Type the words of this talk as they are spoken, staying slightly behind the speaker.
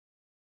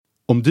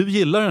Om du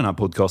gillar den här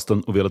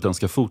podcasten och vill att den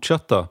ska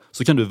fortsätta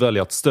så kan du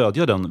välja att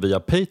stödja den via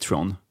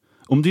Patreon.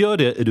 Om du gör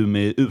det är du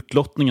med i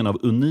utlottningen av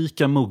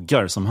unika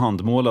muggar som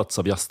handmålats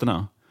av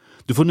gästerna.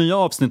 Du får nya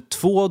avsnitt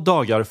 2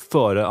 dagar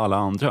före alla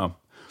andra.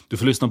 Du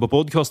får lyssna på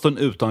podcasten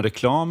utan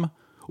reklam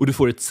och du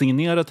får ett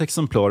signerat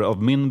exemplar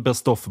av min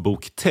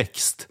best-of-bok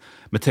Text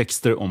med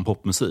texter om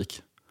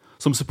popmusik.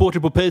 Som supporter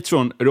på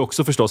Patreon är du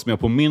också förstås med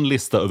på min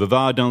lista över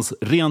världens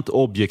rent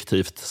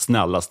objektivt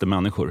snällaste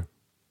människor.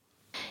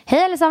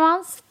 Hej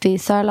allesammans, det är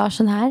Sara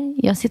Larsson här.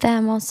 Jag sitter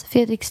hemma hos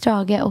Fredrik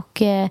Strage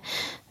och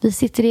vi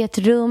sitter i ett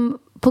rum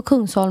på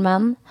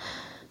Kungsholmen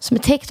som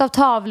är täckt av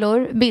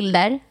tavlor,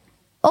 bilder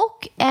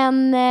och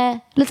en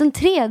liten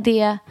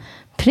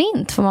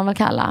 3D-print får man väl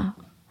kalla.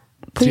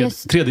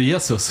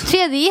 3D-Jesus.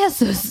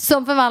 3D-Jesus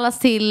som förvandlas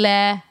till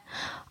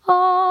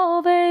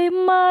Ave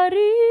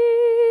Maria.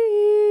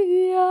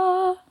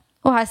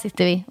 Och här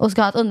sitter vi och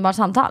ska ha ett underbart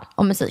samtal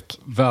om musik.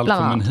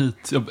 Välkommen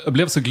hit. Jag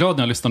blev så glad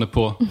när jag lyssnade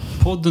på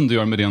podden du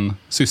gör med din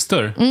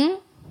syster,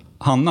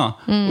 Hanna.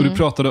 Och du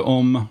pratade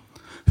om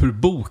hur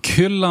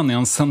bokhyllan är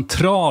en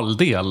central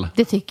del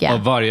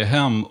av varje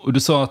hem. Och du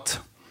sa att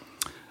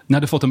ni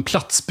hade fått en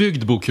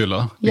platsbyggd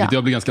bokhylla, vilket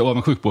jag blir ganska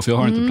avundsjuk på, för jag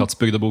har inte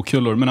platsbyggda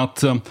bokhyllor. Men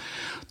att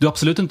du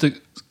absolut inte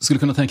skulle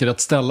kunna tänka dig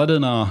att ställa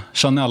dina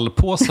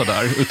Chanel-påsar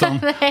där, utan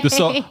du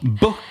sa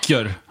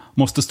böcker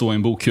måste stå i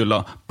en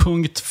bokhylla.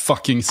 Punkt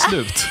fucking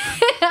slut.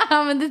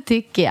 Ja, men det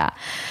tycker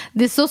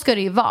jag. Så ska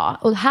det ju vara.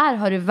 Och här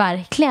har du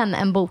verkligen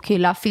en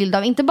bokhylla fylld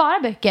av inte bara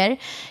böcker.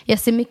 Jag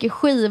ser mycket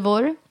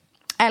skivor,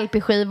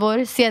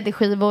 LP-skivor,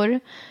 CD-skivor,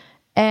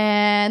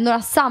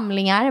 några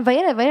samlingar. Vad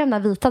är det de där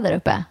vita där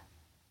uppe?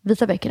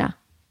 Vita böckerna.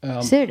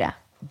 Ser du det?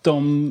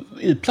 De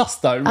i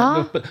plast där.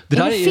 Det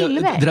där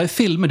är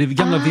filmer. Det är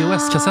gamla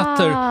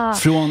VHS-kassetter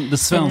från det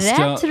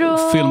svenska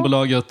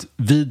filmbolaget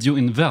Video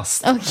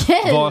Invest.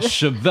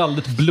 Vars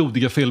väldigt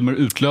blodiga filmer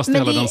utlöste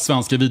hela den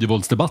svenska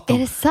videovåldsdebatten. Är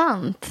det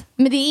sant?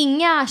 Men det är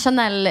inga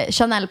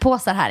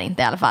Chanel-påsar här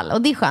inte i alla fall.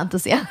 Och det är skönt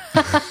att se.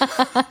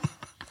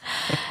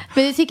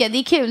 Men det tycker jag, det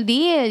är kul.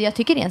 Jag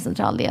tycker det är en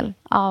central del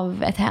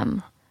av ett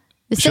hem.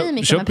 Det säger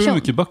mycket om en person. Köper du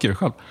mycket böcker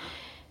själv?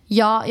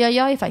 Ja, jag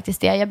gör ju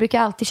faktiskt det. Jag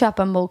brukar alltid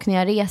köpa en bok när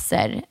jag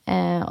reser.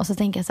 Och så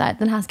tänker jag så här,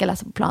 den här ska jag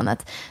läsa på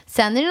planet.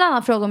 Sen är det en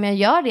annan fråga om jag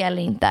gör det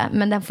eller inte.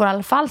 Men den får i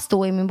alla fall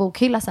stå i min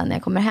bokhylla sen när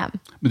jag kommer hem.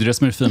 Men det är det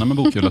som är det fina med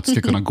bokhylla, att du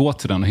ska kunna gå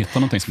till den och hitta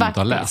någonting som du inte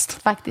har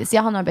läst. Faktiskt,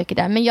 jag har några böcker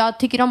där. Men jag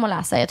tycker om att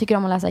läsa. Jag tycker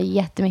om att läsa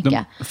jättemycket.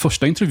 Den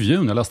första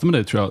intervjun jag läste med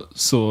dig, tror jag,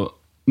 så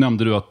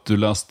nämnde du att du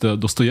läste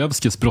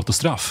Dostojevskijs Brott och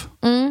straff.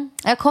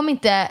 Jag kom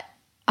inte...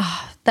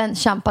 den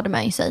kämpade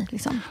med i sig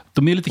liksom.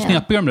 De är lite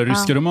knepiga de där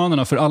ryska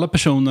romanerna, för alla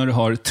personer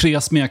har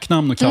 3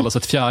 smeknamn och kallas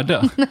ett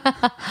fjärde.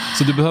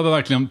 Så du behöver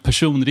verkligen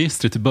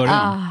personregistret i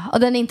början. Och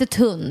den är inte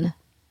tunn,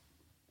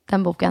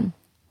 den boken.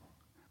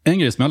 En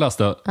grej som jag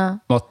läste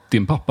var att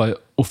din pappa är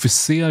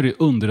officer i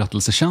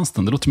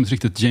underrättelsetjänsten. Det låter som ett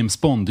riktigt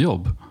James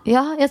Bond-jobb.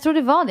 Ja, jag tror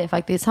det var det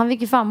faktiskt. Han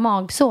fick ju fan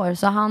magsår,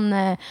 så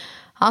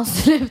han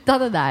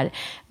slutade där.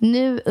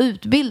 Nu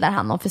utbildar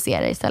han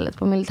officerare istället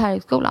på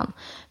militärhögskolan.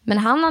 Men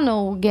han har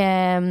nog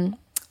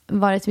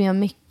varit med om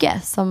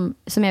mycket som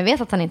jag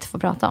vet att han inte får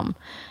prata om.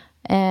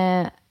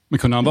 Men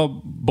kunde han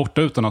vara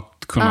borta utan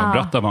att kunna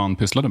berätta vad han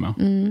pysslade med?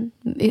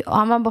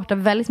 Han var borta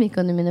väldigt mycket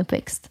under min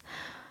uppväxt.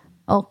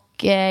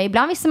 Och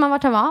ibland visste man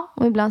vart han var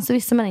och ibland så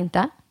visste man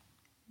inte.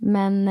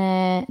 Men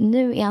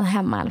nu är han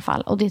hemma i alla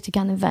fall. Och det tycker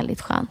han är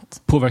väldigt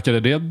skönt. Påverkade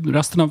det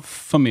resten av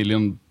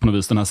familjen på något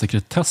vis, den här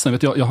sekretessen?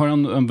 Jag har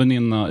en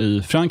väninna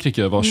i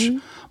Frankrike vars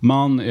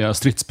man är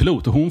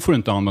stridspilot. Och hon får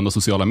inte använda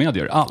sociala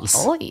medier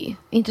alls. Oj,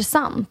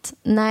 intressant.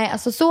 Nej,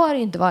 alltså så har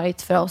det inte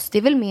varit för oss. Det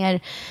är väl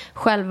mer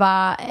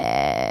själva...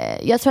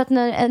 jag tror att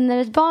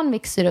när ett barn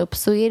växer upp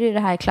så är det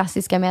här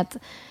klassiska med att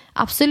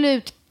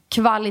absolut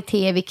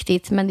kvalitet är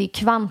viktigt. Men det är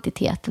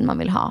kvantiteten man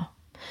vill ha.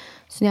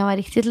 Så när jag var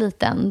riktigt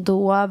liten,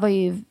 då var jag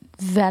ju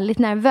väldigt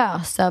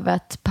nervös över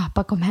att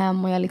pappa kom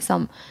hem. Och jag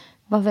liksom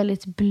var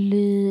väldigt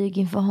blyg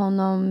inför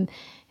honom.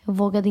 Jag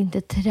vågade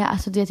inte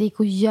alltså, jag gick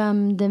och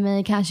gömde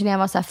mig kanske när jag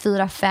var så här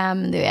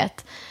 4-5, du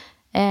vet.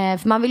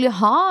 För man vill ju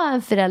ha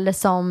en förälder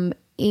som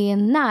är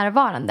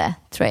närvarande,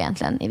 tror jag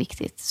egentligen är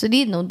viktigt. Så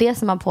det är nog det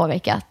som har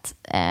påverkat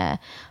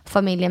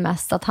familjen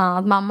mest. Att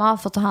mamma har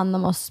fått ta hand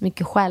om oss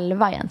mycket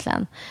själva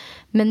egentligen.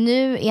 Men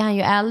nu är han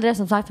ju äldre,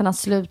 som sagt, han har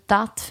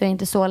slutat för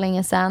inte så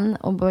länge sedan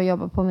och börjar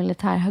jobba på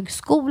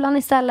militärhögskolan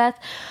istället.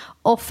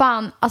 Och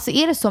fan, alltså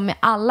är det så med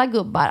alla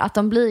gubbar att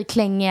de blir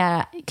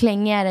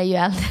klängigare ju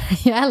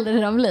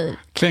äldre de blir?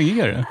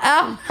 Klängigare?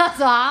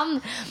 Alltså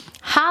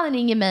han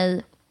ringer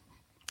mig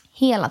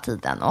hela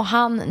tiden och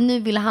nu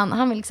vill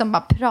han vill liksom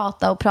bara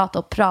prata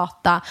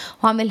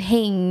och han vill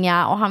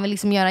hänga och han vill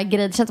liksom göra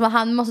grejer. Det känns som att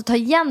han måste ta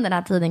igen den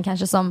här tiden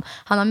kanske som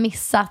han har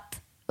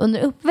missat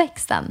under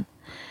uppväxten.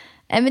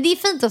 Men det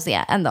är fint att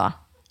se ändå.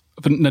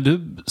 För när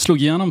du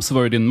slog igenom så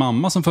var det din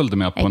mamma som följde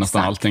med på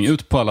nästan allting.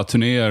 Ut på alla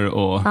turnéer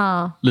och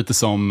lite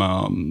som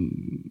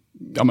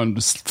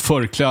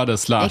förkläde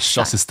 /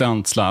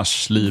 assistent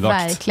 /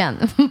 livvakt.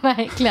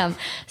 Verkligen.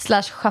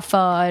 /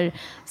 chaufför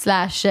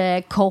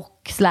 /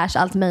 kock /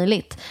 allt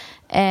möjligt.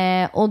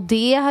 Och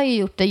det har ju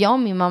gjort det. Jag och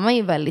min mamma är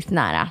ju väldigt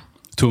nära.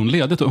 Tog hon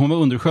ledigt? Hon var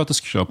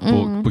undersköterska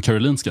på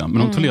Karolinska.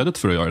 Men hon tog ledigt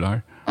för att göra det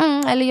här.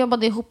 Eller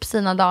jobbade ihop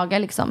sina dagar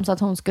liksom, så att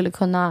hon skulle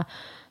kunna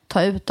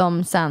ta ut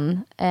dem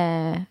sen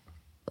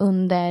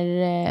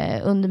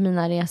under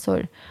mina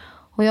resor.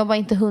 Hon jobbar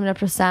inte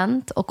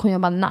 100% och hon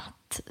jobbar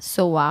natt.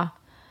 Så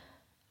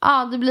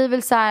det blir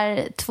väl så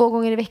här 2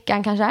 gånger i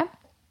veckan kanske.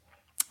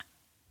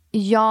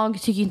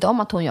 Jag tycker inte om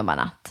att hon jobbar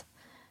natt.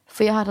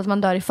 För jag har hört att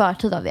man dör i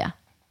förtid av det.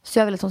 Så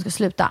jag vill att hon ska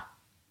sluta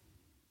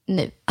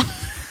nu.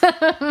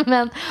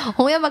 Men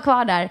hon jobbar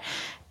kvar där.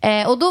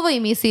 Och då var ju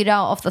min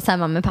syrra oftast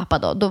hemma med pappa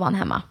då. Då var han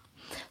hemma.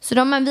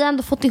 Så men vi har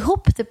ändå fått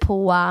ihop det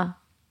på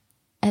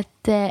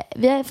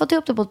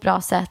ett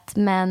bra sätt.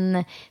 Men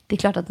det är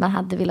klart att man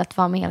hade velat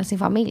vara med hela sin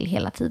familj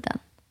hela tiden.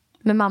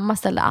 Men mamma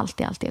ställde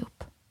alltid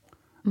upp.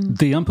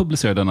 DN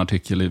publicerade en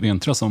artikel i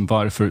vintras om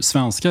varför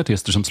svenska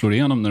artister som slår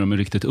igenom när de är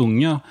riktigt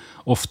unga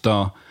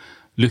ofta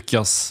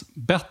lyckas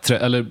bättre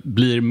eller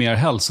blir mer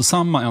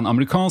hälsosamma än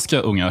amerikanska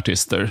unga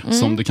artister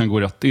som det kan gå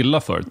rätt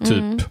illa för.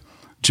 Typ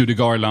Judy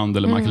Garland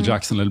eller Michael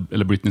Jackson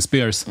eller Britney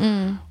Spears.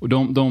 Och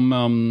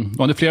de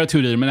hade flera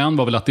teorier, men en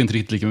var väl att det inte är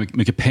riktigt lika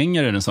mycket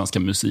pengar i den svenska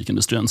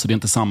musikindustrin, så det är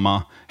inte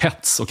samma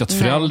hets, och att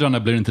föräldrarna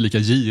blir inte lika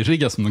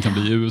giriga som de kan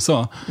bli i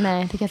USA.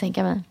 Nej, det kan jag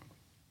tänka mig.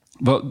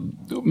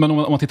 Men om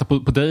man tittar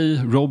på dig,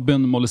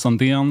 Robin, Molly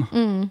Sandén,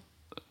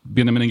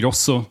 Benjamin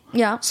Ingrosso,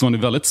 så var ni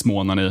väldigt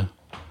små när ni...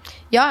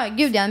 Ja,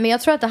 gud ja. Men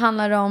jag tror att det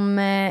handlar om,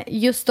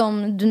 just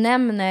de du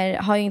nämner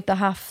har ju inte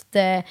haft,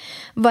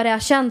 vad det har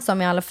känts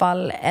som i alla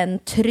fall, en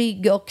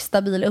trygg och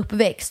stabil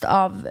uppväxt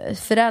av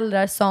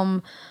föräldrar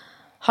som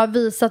har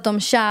visat dem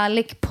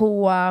kärlek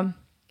på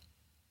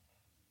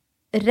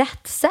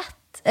rätt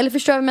sätt. Eller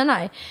förstår du vad jag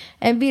menar?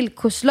 En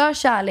villkorslös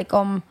kärlek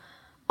om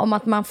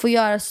att man får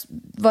göra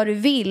vad du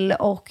vill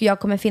och jag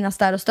kommer finnas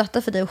där och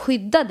stötta för dig och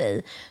skydda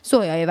dig. Så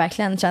har jag ju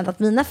verkligen känt att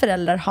mina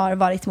föräldrar har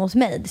varit mot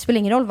mig. Det spelar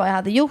ingen roll vad jag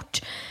hade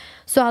gjort,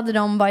 så hade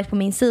de varit på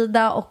min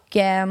sida och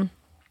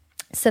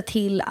sett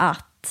till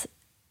att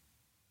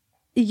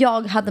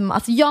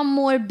jag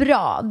mår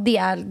bra.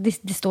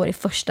 Det står i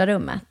första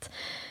rummet.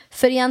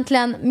 För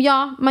egentligen,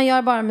 man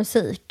gör bara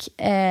musik.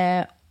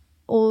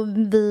 Och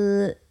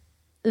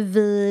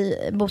vi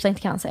botar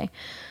inte cancer.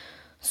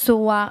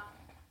 Så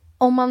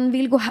om man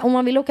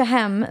vill åka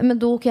hem, men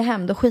då åker jag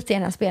hem, då skiter jag i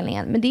den här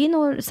spelningen. Men det är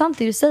nog sant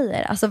det du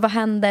säger. Alltså vad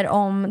händer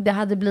om det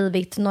hade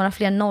blivit några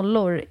fler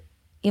nollor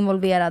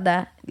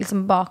involverade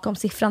liksom bakom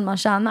siffran man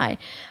tjänar?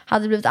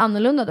 Hade det blivit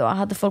annorlunda då?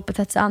 Hade folk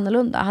betett sig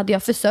annorlunda? Hade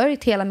jag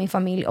försörjt hela min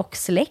familj och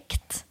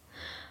släkt?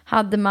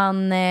 Hade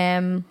man... det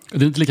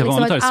är inte lika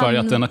vanligt här i Sverige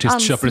att en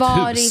artist köper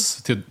ett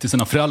hus till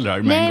sina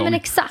föräldrar med en gång. Men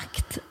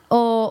exakt.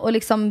 Och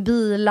liksom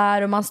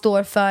bilar, och man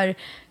står för...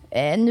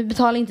 nu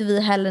betalar inte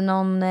vi heller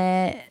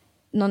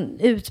någon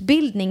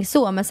utbildning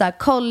så, men så här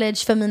college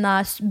för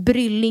mina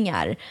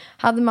bryllingar.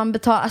 Hade man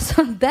betalat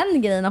alltså,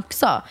 den grejen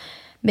också.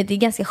 Men det är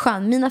ganska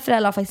skönt. Mina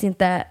föräldrar har faktiskt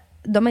inte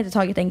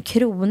tagit en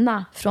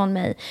krona från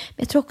mig. Men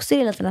jag tror också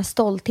det är lite den här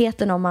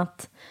stoltheten om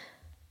att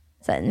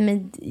så här,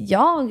 men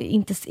jag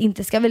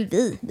inte ska väl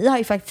vi har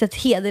ju faktiskt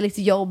ett hederligt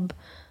jobb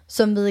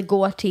som vi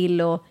går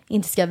till, och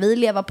inte ska vi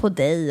leva på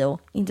dig,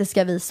 och inte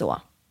ska vi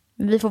så.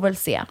 Men vi får väl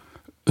se.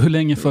 Hur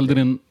länge följde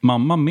din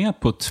mamma med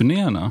på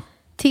turnéerna?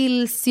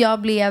 Tills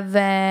jag blev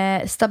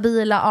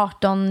stabila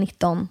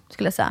 18-19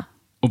 skulle jag säga.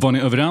 Och var ni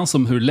överens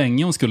om hur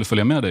länge hon skulle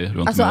följa med dig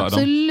runt alltså, om i världen?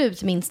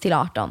 Absolut minst till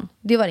 18.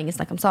 Det var ingen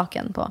snack om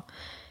saken på.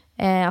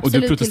 Och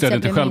du protesterade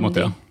inte själv mot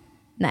det?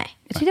 Nej,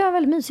 jag tyckte det var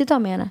väldigt mysigt att ha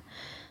med henne.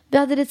 Vi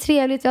hade det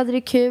trevligt, vi hade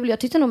det kul. Jag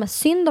tyckte nog mest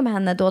synd om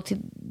henne då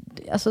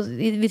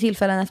vid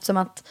tillfällen, eftersom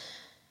att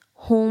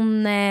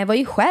hon var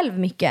ju själv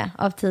mycket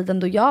av tiden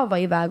då jag var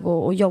iväg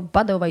och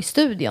jobbade och var i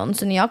studion.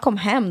 Så när jag kom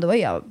hem då var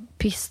jag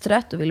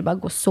pisstrött och ville bara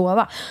gå och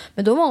sova.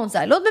 Men då var hon så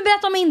här: låt mig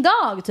berätta om min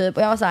dag typ.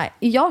 Och jag var så här: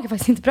 jag kan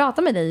faktiskt inte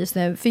prata med dig just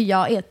nu, för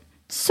jag är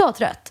så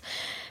trött.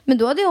 Men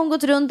då hade hon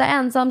gått runt där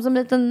ensam som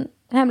en liten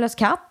hemlös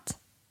katt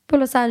på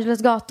Los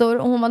Angeles gator,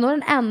 och hon var nog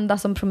den enda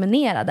som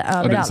promenerade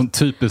överallt. Ja, det är som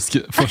typisk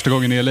första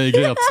gången i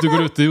LA-grej. Du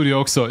går ut, det gjorde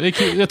jag också.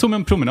 Jag tog mig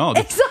en promenad.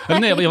 Exakt. Eller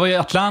nej, jag var i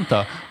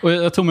Atlanta och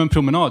jag tog mig en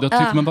promenad. Jag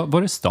tyckte, men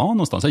var är stan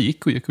någonstans? Jag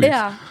gick.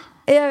 Ja,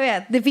 jag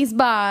vet. Det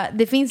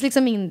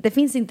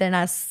finns inte den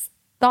här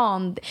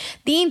stan.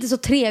 Det är inte så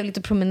trevligt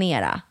att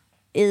promenera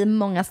i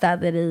många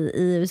städer i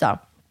USA.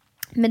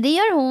 Men det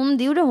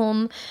gjorde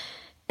hon.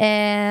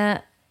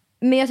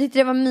 Men jag tyckte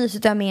det var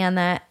mysigt att ha med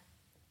henne.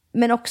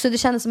 Men också det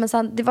kändes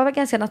som det var väl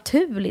ganska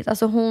naturligt.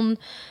 Alltså hon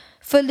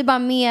följde bara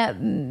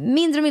med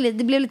mindre och mindre.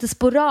 Det blev lite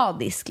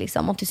sporadiskt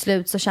liksom. Och till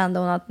slut så kände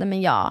hon att nej,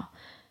 men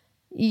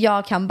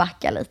jag kan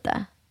backa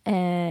lite.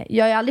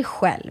 Jag är aldrig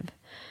själv.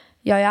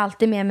 Jag är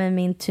alltid med mig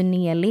min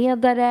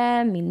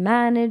turnéledare, min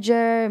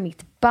manager,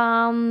 mitt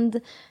band,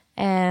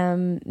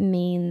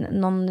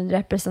 någon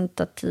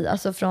representativ,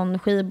 alltså från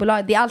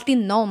skivbolag. Det är alltid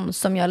någon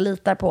som jag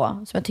litar på,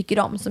 som jag tycker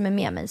om, som är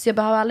med mig. Så jag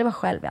behöver aldrig vara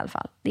själv i alla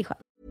fall. Det är skönt.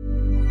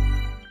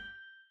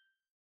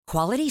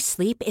 Quality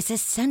sleep is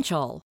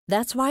essential.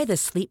 That's why the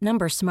Sleep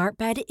Number Smart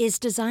Bed is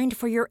designed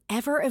for your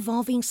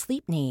ever-evolving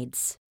sleep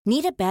needs.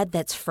 Need a bed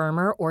that's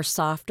firmer or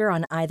softer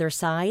on either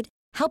side?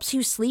 Helps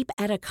you sleep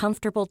at a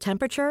comfortable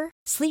temperature?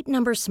 Sleep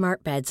Number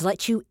smart beds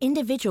let you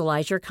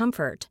individualize your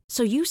comfort,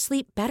 so you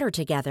sleep better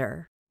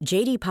together.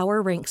 J.D.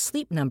 Power ranks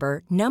Sleep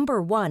Number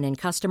 #1 in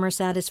customer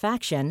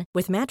satisfaction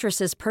with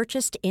mattresses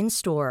purchased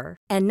in-store.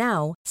 And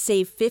now,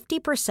 save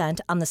 50%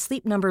 on the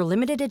Sleep Number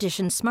Limited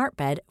Edition smart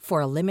bed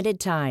for a limited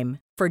time.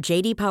 For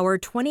J.D. Power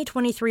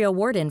 2023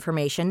 award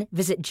information,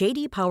 visit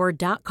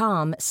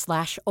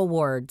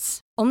jdpower.com/awards.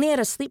 Only at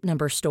a Sleep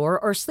Number store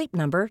or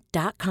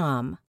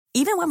sleepnumber.com.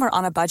 Even when we're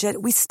on a budget,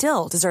 we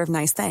still deserve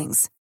nice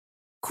things.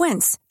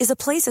 Quince is a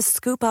place to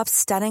scoop up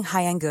stunning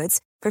high-end goods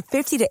for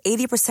 50 to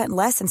 80%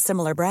 less than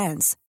similar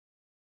brands.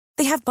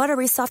 They have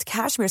buttery soft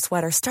cashmere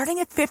sweaters starting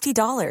at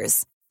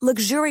 $50,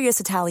 luxurious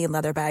Italian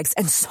leather bags,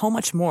 and so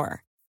much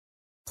more.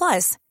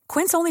 Plus,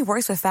 Quince only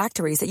works with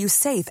factories that use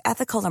safe,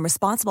 ethical, and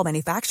responsible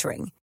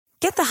manufacturing.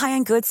 Get the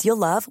high-end goods you'll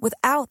love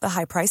without the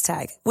high price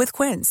tag with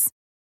Quince.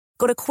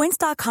 Go to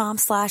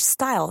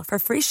quince.com/style for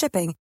free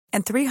shipping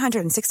and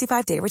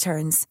 365-day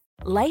returns.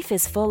 Life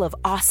is full of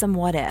awesome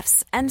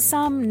what-ifs, and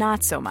some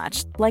not so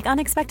much, like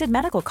unexpected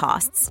medical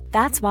costs.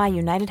 That's why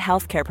United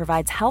Healthcare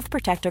provides Health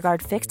Protector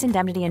Guard fixed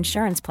indemnity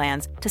insurance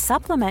plans to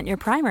supplement your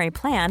primary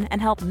plan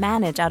and help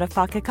manage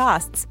out-of-pocket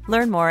costs.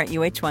 Learn more at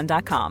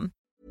uh1.com.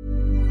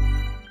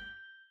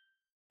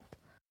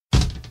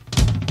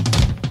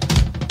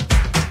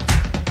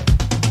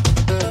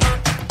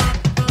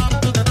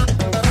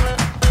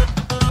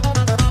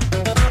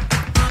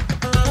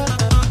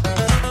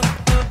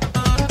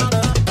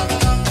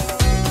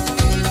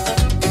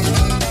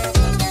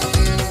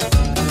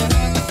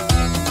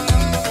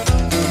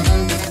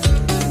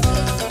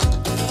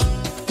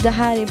 Det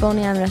här är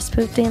Bonnie M.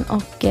 Rasputin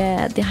och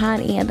det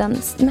här är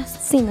den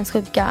mest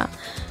sinnessjuka.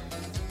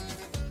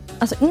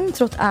 Alltså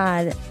introt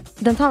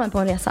den tar mig på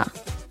en resa.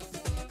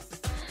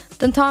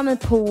 Den tar mig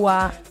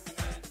på...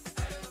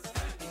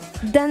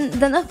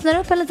 Den öppnar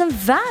upp en liten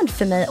värld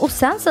för mig. Och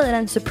sen säger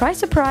den, surprise,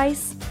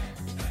 surprise.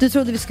 Du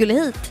trodde vi skulle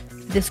hit.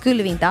 Det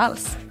skulle vi inte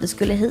alls. Vi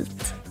skulle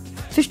hit.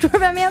 Förstår du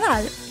vad jag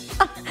menar?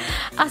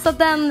 Alltså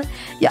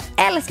jag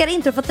älskar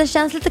intro för att den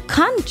känns lite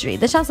country.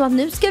 Det känns som att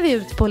nu ska vi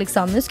ut på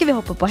nu ska vi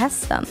hoppa på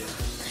hästen.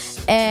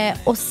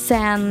 Och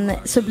sen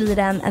så blir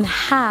det en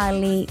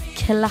härlig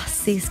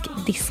klassisk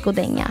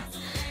discodänga.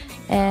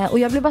 Och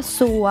jag blir bara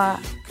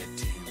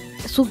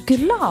så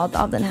glad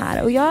av den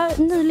här. Och jag har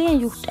nyligen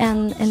gjort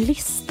en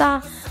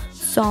lista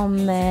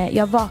som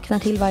jag vaknar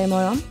till varje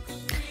morgon,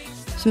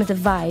 som heter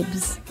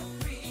Vibes.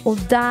 Och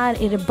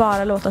där är det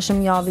bara låtar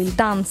som jag vill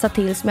dansa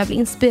till, som jag blir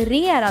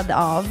inspirerad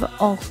av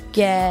och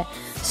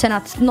känner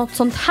att något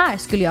sånt här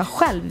skulle jag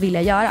själv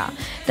vilja göra.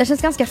 Den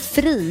känns ganska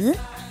fri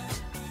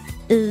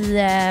i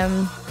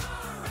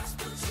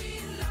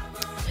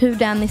hur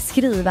den är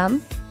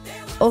skriven,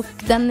 och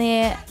den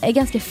är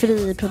ganska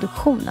fri i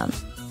produktionen.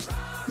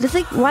 Lite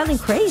wild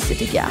and crazy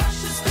tycker jag.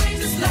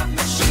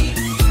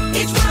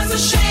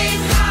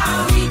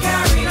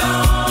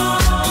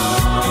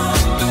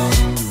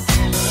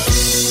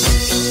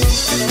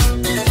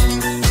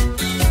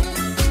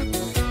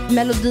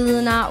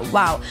 Melodierna,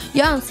 wow.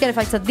 Jag önskade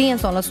faktiskt att det är en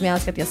sån som jag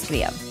önskar att jag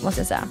skrev, måste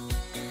jag säga.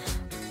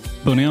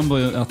 Bonnie M var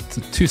ju ett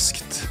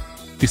tyskt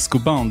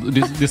discoband.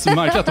 Det är så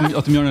märkligt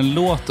att de gör en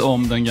låt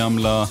om den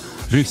gamla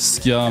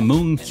ryska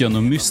munken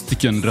och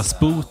mystiken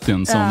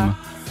Rasputin som...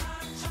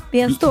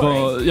 Det är en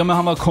story. Men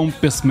han var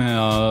kompis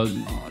med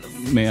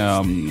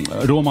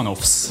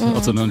Romanovs,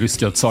 alltså den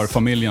ryska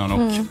tsarfamiljen,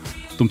 och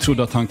de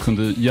trodde att han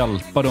kunde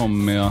hjälpa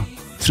dem med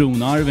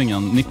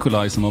tronarvingen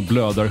Nikolaj som var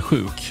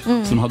blödarsjuk.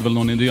 Så de hade väl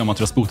någon idé om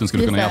att Rasputin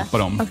skulle kunna hjälpa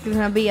dem. Han skulle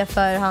kunna be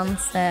för hans,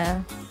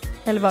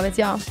 eller vad vet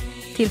jag,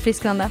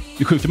 tillfrisknande.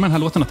 Det sjuka med den här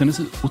låten är att den är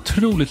så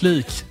otroligt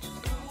lik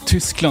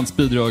Tysklands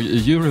bidrag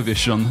i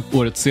Eurovision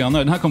året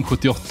senare. Den här kom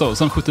 78 och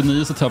sen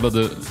 79 så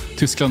tävlade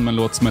Tyskland med en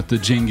låt som heter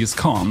Genghis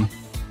Khan.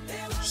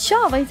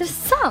 Ja, vad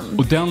intressant.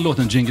 Och den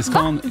låten Genghis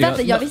Khan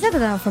Vänta, jag visste inte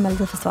att den var från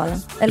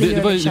Melodifestivalen. Eller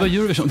det var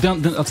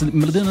Eurovision. Alltså,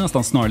 melodin är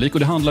nästan snarlik. Och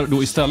det handlar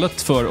då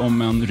istället för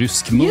om en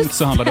rysk munk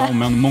så handlar det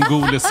om en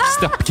mongolisk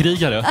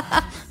steppkrigare.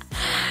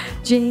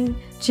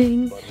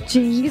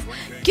 Genghis.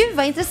 Gud,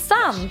 vad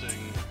intressant.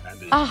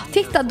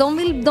 Titta, de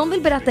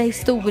vill berätta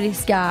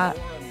historiska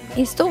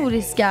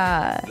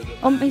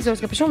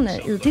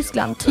personer i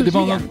Tyskland. Det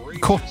var en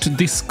kort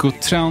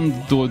discotrend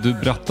då du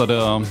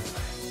berättade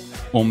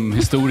om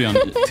historien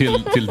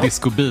till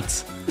disco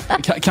beats.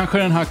 Kanske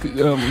den här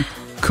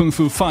Kung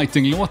Fu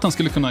Fighting-låten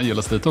skulle kunna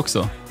gillas lite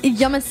också.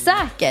 Ja, men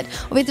säkert.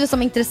 Och vet du vad som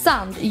är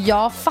intressant?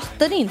 Jag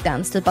fattade inte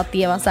ens typ att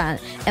det var så här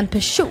en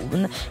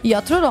person.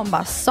 Jag tror de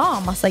bara sa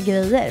massa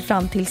grejer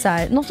fram till så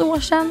här något år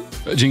sedan.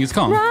 Genghis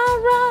Khan?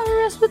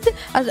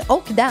 Alltså,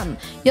 och den.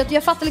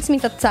 Jag fattade liksom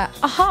inte att så här,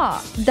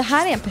 det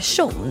här är en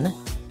person.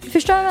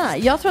 Förstår du vad jag menar?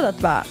 Jag trodde att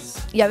bara...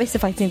 Jag visste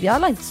faktiskt inte,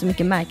 jag la inte så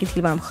mycket märke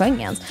till vad de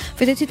sjöng ens.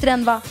 För jag tyckte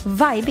den var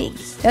vibig.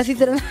 Jag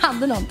tyckte den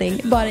hade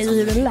någonting, bara i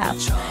hur den lät.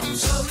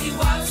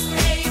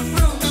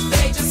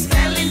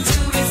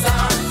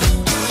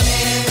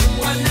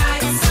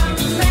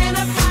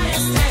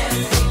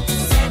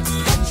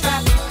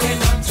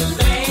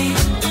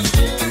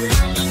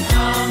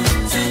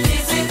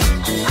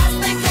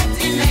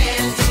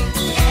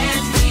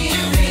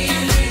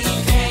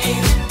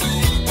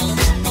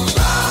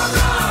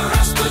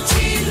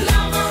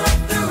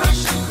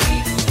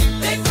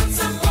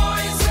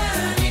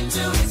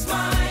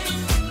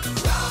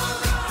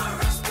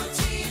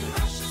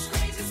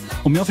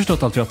 Om jag har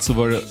förstått allt rätt så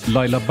var det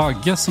Laila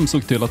Bagge som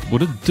såg till att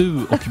både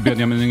du och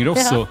Benjamin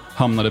Ingrosso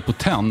hamnade på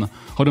 10.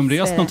 Har de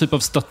rest någon typ av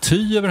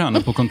staty över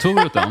henne på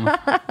kontoret än?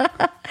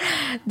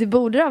 Det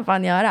borde de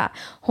fan göra.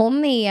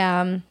 Hon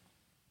är...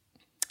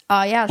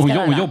 Ja, jag älskar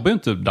henne. Hon jobbar ju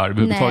inte där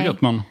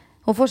överhuvudtaget. Men...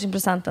 Hon får sin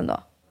procent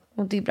ändå.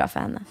 Och det är bra för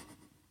henne.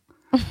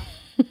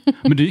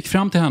 Men du gick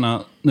fram till henne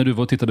när du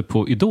var och tittade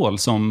på Idol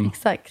som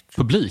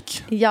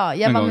publik. Ja,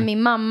 jag var med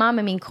min mamma,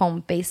 med min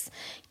kompis.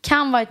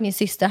 Kan varit min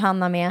syster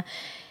Hanna med.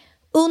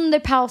 Under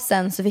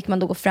pausen så fick man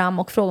då gå fram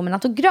och fråga om en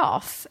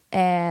autograf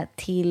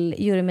till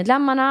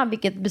jurymedlemmarna,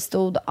 vilket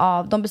bestod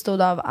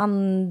av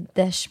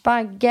Anders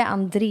Bagge,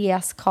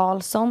 Andreas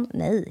Karlsson.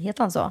 Nej,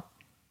 heter han så?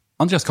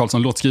 Andreas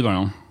Karlsson,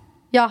 låtskrivaren.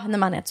 Ja, när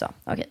man heter så.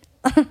 Okej.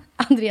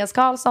 Andreas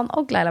Karlsson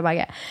och Laila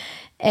Bagge.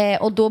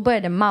 Och då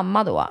började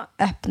mamma då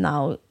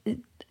öppna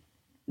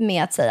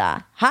med att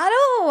säga: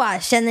 hallå,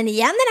 känner ni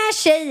igen den här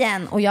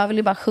tjejen? Och jag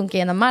ville bara sjunka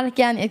genom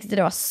marken. Jag tyckte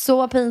det var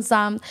så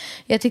pinsamt.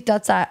 Jag tyckte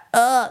att så här,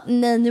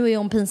 nej, nu är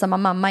hon pinsamma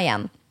mamma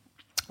igen.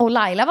 Och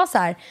Laila var så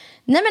här: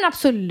 nej men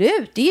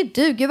absolut, det är ju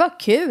du, gud vad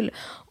kul.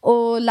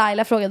 Och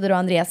Laila frågade då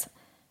Andreas: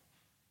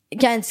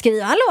 kan jag inte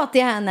skriva en låt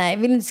till henne?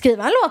 Vill inte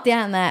skriva en låt till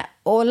henne?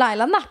 Och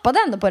Laila nappade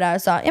ändå på det här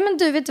och sa: ja men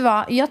du, vet du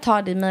vad? Jag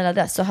tar din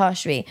mailadress så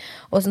hörs vi.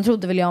 Och sen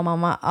trodde väl jag och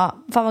mamma,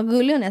 fan vad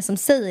gullig hon är som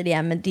säger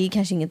det, men det är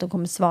kanske inget hon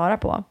kommer svara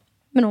på.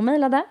 Men hon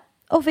mejlade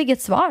och fick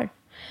ett svar.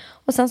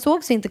 Och sen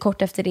sågs vi inte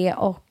kort efter det.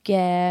 Och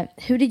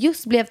hur det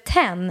just blev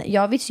 10,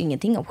 jag visste ju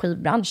ingenting om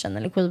skivbranschen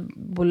eller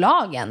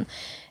skivbolagen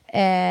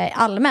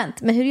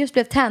allmänt. Men hur det just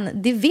blev 10,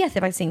 det vet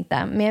jag faktiskt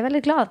inte. Men jag är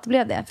väldigt glad att det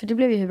blev det, för det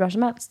blev ju hur bra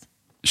som helst.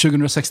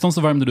 2016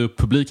 så värmde du upp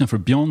publiken för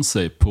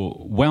Beyoncé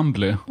på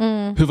Wembley.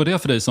 Hur var det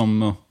för dig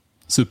som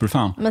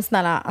superfan? Men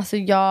snälla, alltså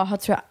jag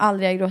tror jag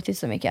aldrig gråtit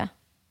så mycket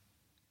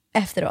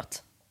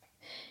efteråt.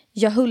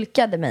 Jag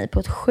hulkade mig på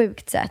ett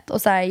sjukt sätt.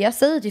 Och så här, jag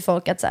säger till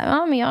folk att så här,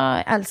 ja, men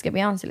jag älskar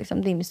Beyoncé,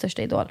 liksom, det är min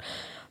största idol.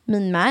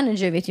 Min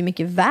manager vet ju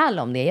mycket väl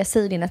om det. Jag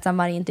säger det i nästan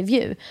varje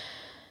intervju.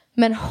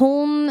 Men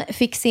hon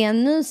fick se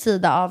en ny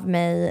sida av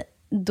mig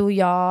då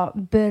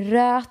jag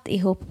bröt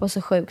ihop på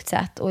så sjukt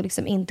sätt och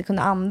liksom inte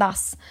kunde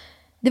andas.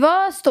 Det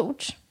var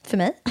stort för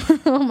mig,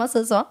 om man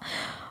säger så.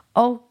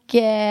 Och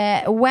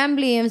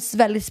Wembley är en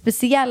väldigt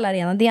speciell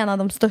arena. Det är en av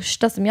de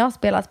största som jag har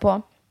spelat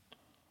på.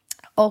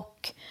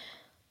 Och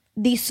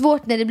det är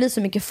svårt när det blir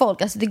så mycket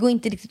folk. Alltså det går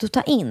inte riktigt att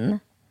ta in.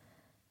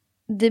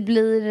 Det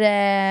blir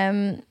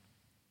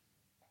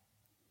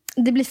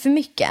för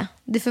mycket.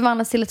 Det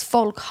förvandlas till ett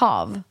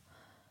folkhav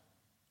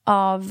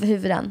av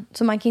huvuden.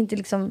 Så man kan inte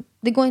liksom,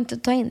 det går inte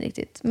att ta in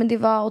riktigt. Men det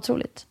var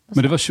otroligt.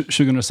 Men det var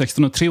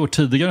 2016 och 3 år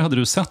tidigare hade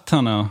du sett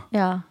henne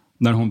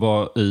när hon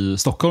var i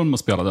Stockholm och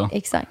spelade.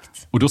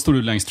 Exakt. Och då stod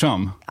du längst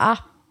fram.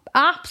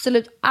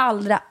 Absolut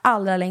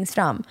allra längst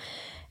fram.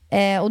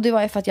 Och det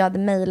var ju för att jag hade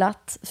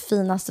mejlat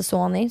finaste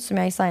Sony som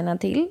jag är signad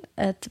till.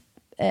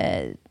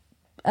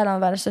 En av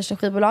världens största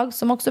skivbolag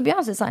som också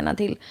Beyoncé är signad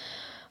till.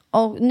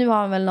 Och nu har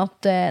han väl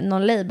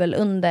någon label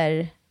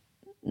under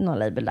någon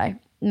label där.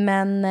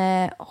 Men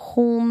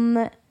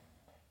hon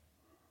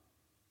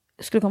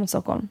skulle komma till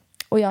Stockholm.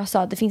 Och jag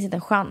sa att det finns inte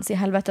en chans i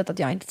helvetet att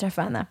jag inte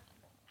träffar henne.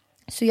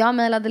 Så jag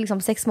mejlade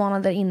liksom 6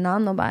 månader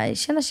innan och bara: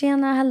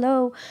 tjena,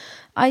 hello.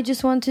 I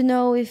just want to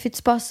know if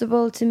it's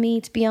possible to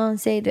meet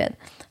Beyoncé.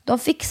 De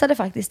fixade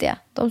faktiskt det.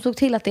 De såg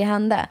till att det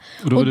hände.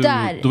 Och då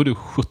var du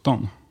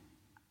 17?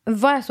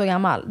 Var jag så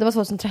gammal? Det var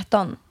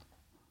 2013.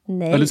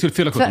 Nej. Eller du skulle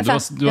fylla 17.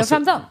 Du var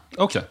 15.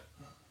 Okej.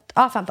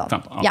 Ja,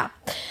 15. Ja.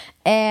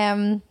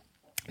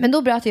 Men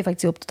då bröt vi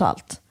faktiskt ihop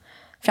totalt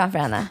framför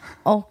henne.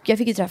 Och jag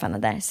fick ju träffa henne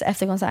där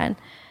efter konserten.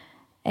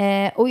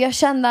 Och jag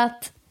kände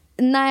att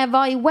när jag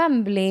var i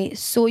Wembley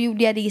så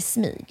gjorde jag det i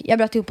smyg. Jag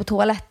bröt ihop på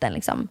toaletten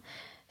liksom.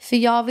 För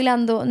jag vill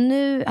ändå,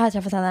 nu har jag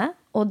träffat henne.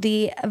 Och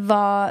det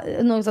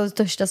var något av det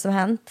största som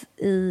hänt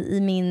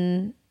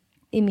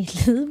i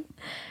mitt liv.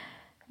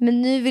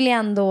 Men nu vill jag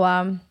ändå,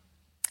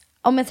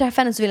 om jag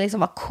träffar henne så vill jag liksom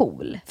vara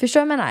cool.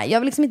 Förstår du vad jag menar? Jag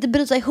vill liksom inte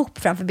bryta ihop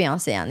framför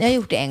Beyoncé igen. Jag har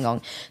gjort det en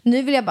gång.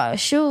 Nu vill jag bara,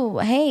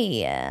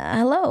 hey,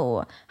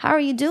 hello, how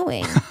are you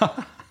doing?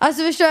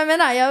 Alltså förstår jag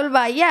menar? Jag vill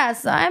bara,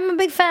 yes, I'm a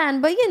big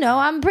fan, but you know,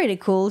 I'm pretty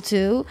cool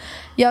too.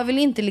 Jag vill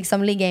inte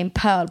liksom ligga i en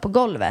pöl på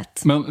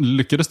golvet. Men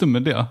lyckades du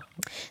med det?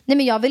 Nej,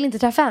 men jag vill inte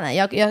träffa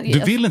henne. Du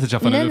vill inte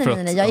träffa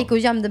henne? Nej. Jag gick och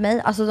gömde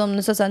mig. Alltså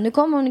de sa så här, nu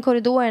kommer hon i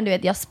korridoren, du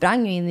vet. Jag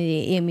sprang ju in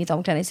i mitt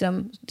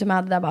omklädningsrum som jag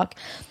hade där bak.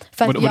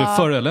 Var det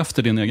före eller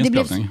efter din egen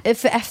spelning?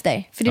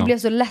 Efter det blev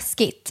så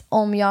läskigt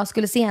om jag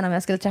skulle se henne, om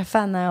jag skulle träffa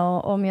henne,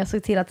 och om jag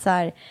såg till att så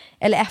här,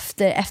 eller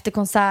efter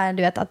konserten,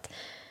 du vet, att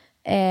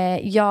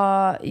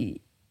jag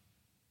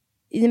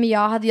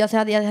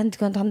hade inte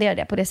kunnat hantera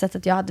det på det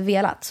sättet jag hade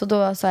velat. Så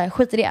då sa jag,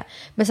 skit i det.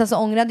 Men sen så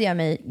ångrade jag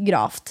mig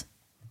gravt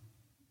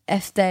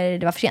efter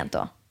det var för sent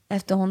då.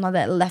 Efter hon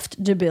hade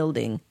left the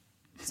building,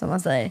 som man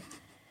säger.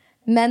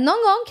 Men någon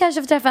gång kanske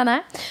jag får träffa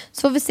henne.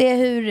 Så får vi se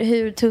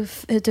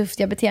hur tufft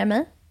jag beter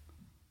mig.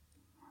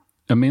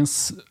 Jag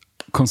minns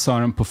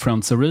konserten på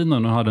Friends Arena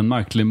och hade en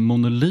märklig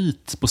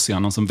monolit på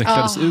scenen som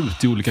vecklades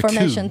ut i olika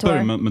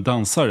kuber med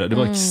dansare. Det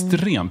var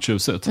extremt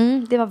tjusigt.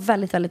 Det var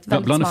väldigt, väldigt,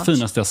 väldigt bland smart. det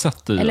finaste jag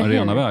sett i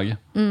arenaväg.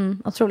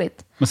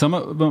 Otroligt. Men sen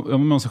var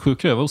man så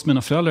sjuk. Jag var hos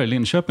mina föräldrar i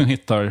Linköping och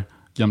hittar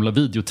gamla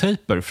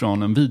videotaper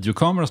från en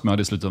videokamera som jag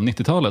hade i slutet av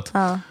 90-talet.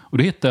 Och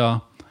då hittade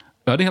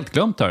jag hade helt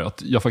glömt där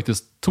att jag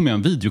faktiskt tog med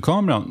en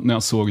videokamera när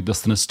jag såg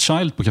Destiny's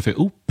Child på Café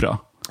Opera.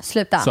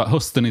 Sluta. Så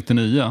hösten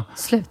 99.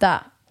 Sluta.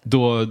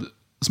 Då,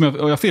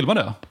 jag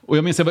filmade. Och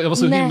jag minns jag var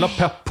så himla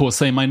pepp på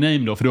Say My Name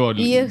då, för det var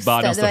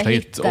världens största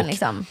hit.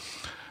 Liksom.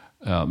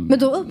 Men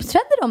då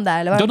uppträdde de där?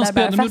 Eller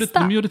var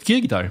de gjorde ett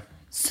gig där.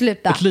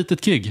 Sluta. Ett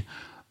litet gig.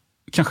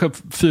 Kanske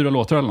 4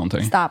 låtar eller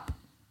någonting. Stopp.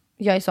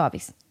 Jag är så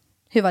avis.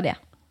 Hur var det?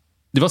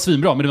 Det var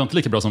svinbra, men det var inte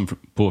lika bra som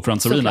på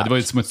Friends Arena. Det var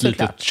ju som ett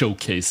litet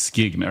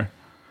showcase-gig mer.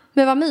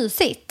 Men vad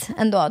mysigt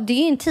ändå. Det är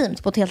ju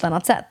intimt på ett helt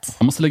annat sätt.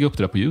 Jag måste lägga upp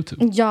det där på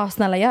YouTube. Ja,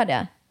 snälla gör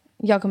det.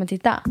 Jag kommer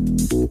titta.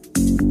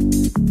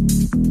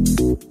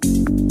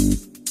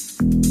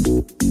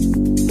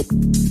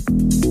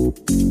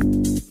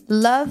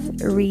 Love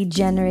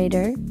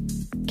Regenerator,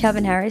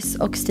 Calvin Harris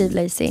och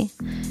Steve Lacy.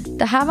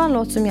 Det här var en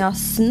låt som jag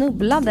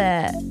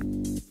snubblade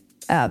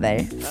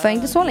över för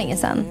inte så länge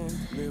sedan.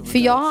 För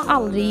jag har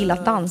aldrig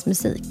gillat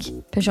dansmusik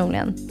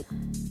personligen.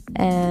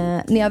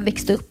 När jag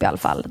växte upp i alla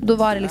fall. Då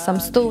var det liksom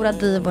stora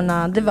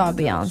divorna. Det var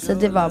Beyoncé,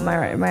 det var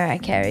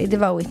Mariah Carey, det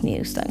var Whitney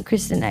Houston,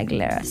 Christina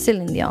Aguilera,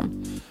 Celine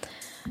Dion.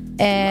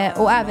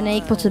 Och även när jag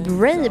gick på typ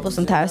rave och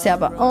sånt här, så jag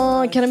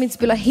bara, kan de inte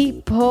spela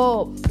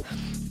hiphop?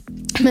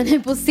 Men nu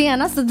på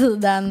senaste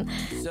tiden,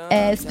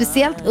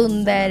 speciellt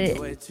under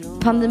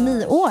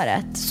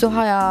pandemiåret, så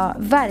har jag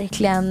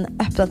verkligen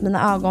öppnat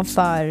mina ögon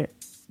för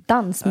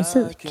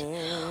dansmusik.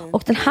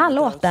 Och den här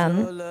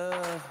låten,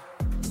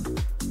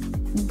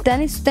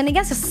 den är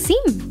ganska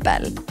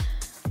simpel.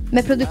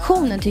 Men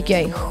produktionen tycker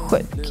jag är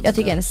sjuk. Jag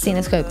tycker den är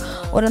sinnessjuk.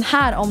 Och den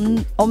här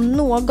om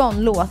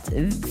någon låt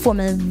får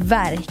mig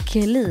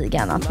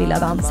verkligen att vilja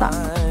dansa.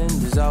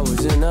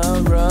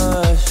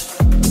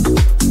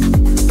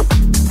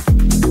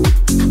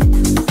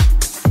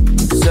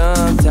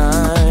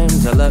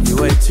 Sometimes I love you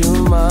way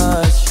too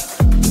much.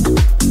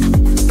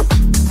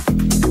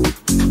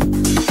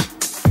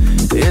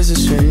 It's a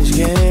strange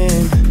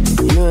game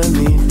you and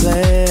me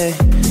play.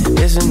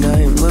 It's a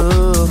night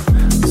move,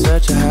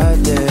 such a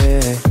hot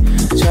day.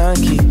 Try and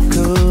keep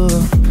cool,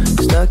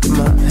 stuck in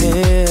my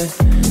head.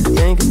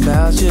 Think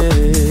about you,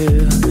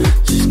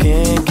 just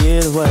can't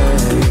get away.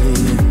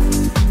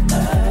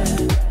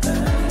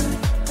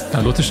 Det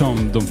här låter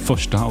som de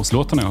första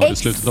house-låtarna jag hörde i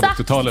slutet av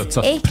 80-talet.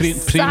 Så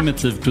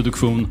primitiv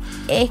produktion.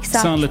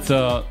 Exakt. Sen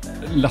lite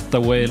lätta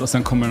wail och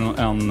sen kommer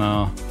en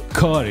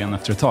kör igen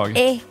efter ett tag.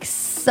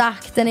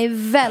 Exakt, den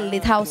är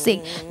väldigt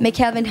houseig. Men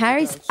Calvin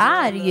Harris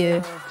är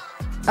ju,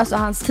 alltså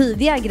hans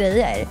tidiga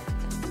grejer,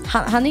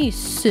 han är ju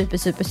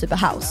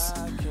super house.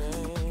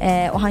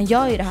 Och han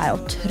gör ju det här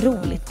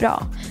otroligt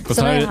bra.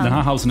 Den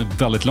här housen är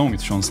väldigt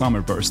långt från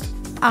Summerburst.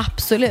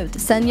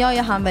 Absolut. Sen gör ju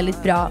han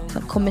väldigt bra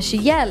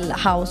kommersiell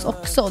house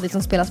också, det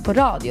som spelas på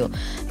radio.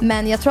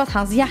 Men jag tror att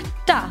hans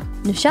hjärta,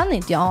 nu känner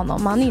inte jag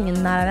honom, han är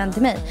ingen nära vän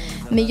till mig,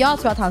 men jag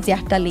tror att hans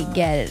hjärta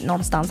ligger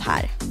någonstans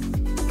här.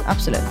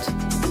 Absolut.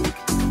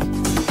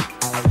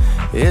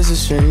 It's a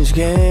strange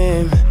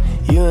game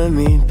you and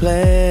me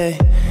play.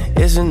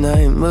 It's a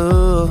night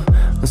move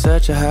on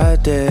such a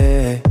hot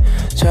day.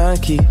 Try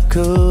and keep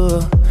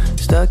cool,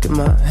 stuck in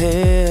my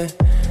head.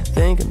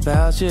 Think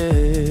about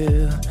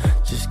you,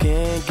 just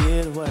can't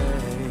get away.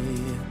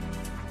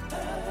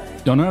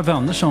 Jag har några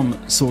vänner som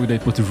såg dig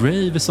på ett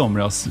rave i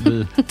somras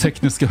vid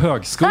Tekniska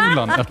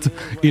högskolan. Ett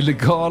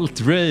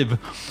illegalt rave.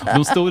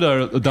 De stod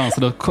där och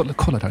dansade och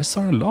kolla där är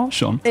Sara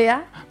Larsson.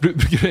 Ja.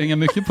 Brukar du hänga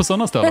mycket på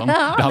sådana ställen?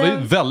 Det här var ju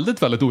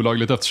väldigt, väldigt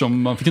olagligt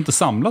eftersom man fick inte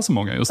samla så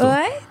många just då.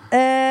 Nej,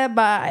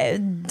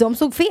 de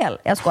såg fel.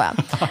 Jag skojar.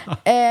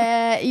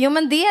 Jo,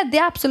 men det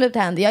absolut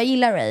händer. Jag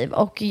gillar rave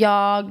och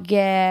jag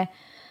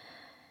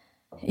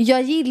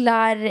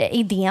gillar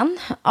idén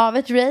av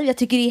ett rave. Jag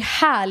tycker det är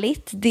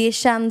härligt. Det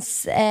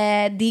känns,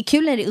 det är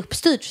kul när det är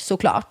uppstyrt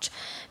såklart.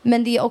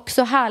 Men det är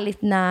också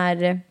härligt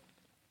när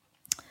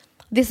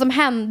det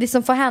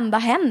som får hända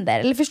händer.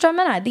 Eller förstår du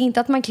vad jag menar? Det är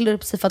inte att man klär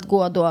upp sig för att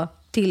gå då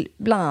till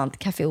bland annat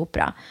Café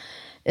Opera.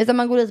 Utan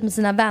man går dit med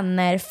sina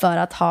vänner för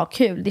att ha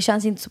kul. Det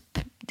känns inte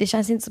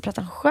så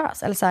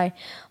pretentiöst. Eller så här,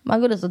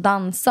 man går dit och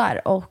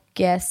dansar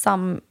och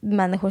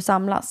människor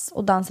samlas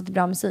och dansar till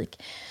bra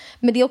musik.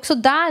 Men det är också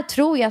där,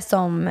 tror jag,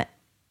 som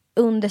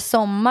under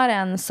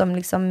sommaren som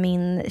liksom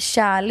min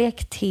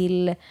kärlek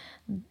till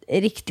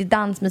riktig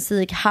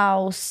dansmusik,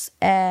 house,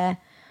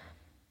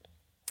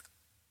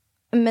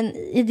 men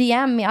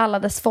IDM i alla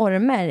dess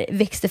former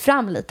växte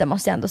fram lite,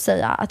 måste jag ändå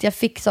säga. Att jag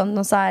fick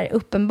någon så här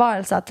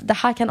uppenbarelse att det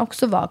här kan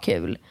också vara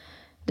kul.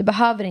 Det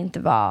behöver inte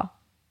vara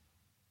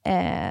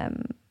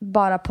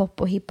bara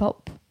pop och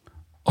hiphop.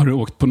 Har du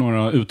åkt på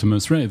några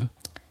utomhusrave?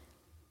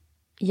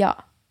 Ja.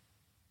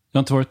 Jag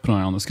har inte varit på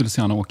några andra. Jag skulle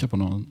så gärna åka på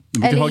någon. I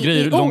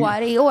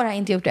år har jag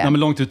inte gjort det. Ja, men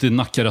långt ut i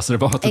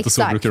Nacka-reservatet och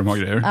så brukar de ha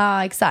grejer.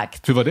 Ja,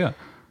 exakt. Hur var det?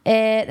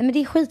 Men det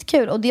är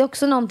skitkul. Och det är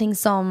också någonting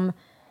som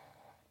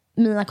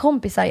mina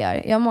kompisar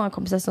gör. Jag har många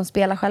kompisar som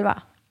spelar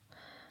själva.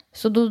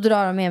 Så då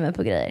drar de med mig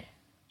på grejer.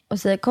 Och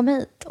säger kom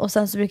hit. Och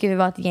sen så brukar vi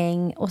vara ett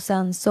gäng. Och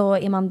sen så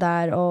är man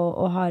där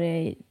och har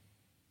det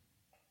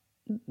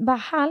bara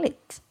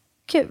härligt.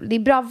 Kul, det är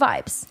bra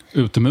vibes.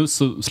 Utomhus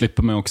så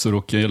slipper man också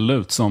råka illa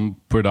ut som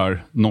på det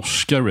där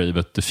norska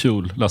ravet i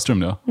fjol. Läste du om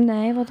det?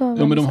 Nej, vadå?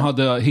 Ja, men de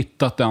hade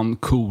hittat en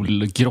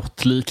cool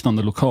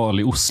grottliknande lokal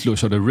i Oslo och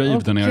körde rave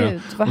där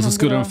nere. Och så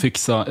skulle de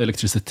fixa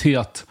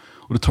elektricitet.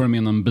 Och då tar de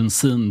in en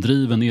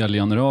bensindriven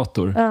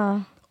elgenerator.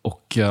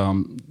 Och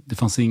det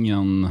fanns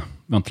ingen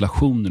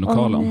ventilation i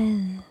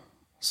lokalen.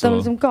 Så de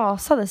liksom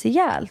gasades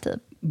ihjäl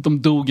typ.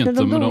 De dog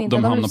inte, men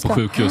de hamnade på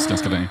sjukhus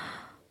ganska länge.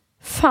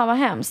 Fan vad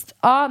hemskt.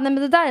 Ja, nej,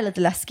 men det där är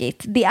lite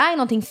läskigt. Det är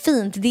någonting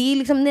fint. Det är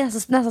liksom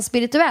nästan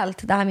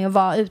spirituellt det här med att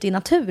vara ute i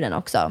naturen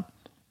också.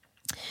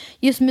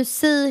 Just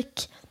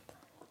musik.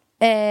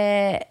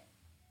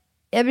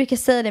 Jag brukar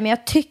säga det, men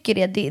jag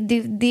tycker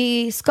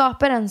det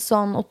skapar en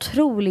sån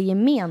otrolig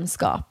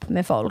gemenskap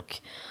med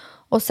folk.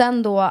 Och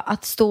sen då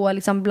att stå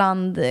liksom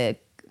bland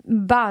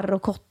barr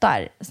och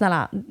kottar.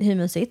 Snälla, hur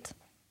mysigt?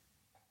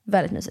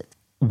 Väldigt mysigt.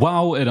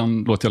 Wow är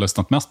den låt jag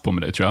lyssnat mest på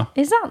med dig, tror jag.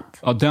 Det är sant.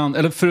 Ja, den,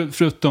 eller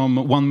förutom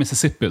One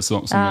Mississippi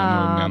som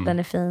är den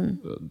är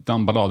fin.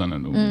 Den balladen är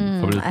nog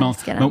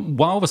favorit. Men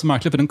Wow var så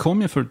märkligt, för den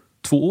kom ju för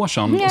 2 år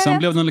sedan. Och sen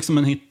blev den liksom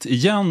en hit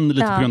igen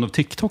lite på grund av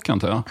TikTok,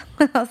 antar jag.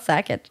 Ja,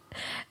 säkert.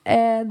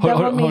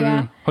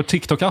 Har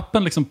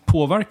TikTok-appen liksom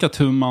påverkat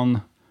hur man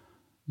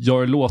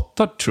gör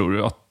låtar, tror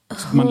du? Att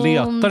man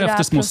letar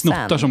efter små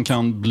snuttar som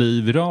kan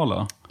bli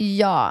virala?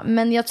 Ja,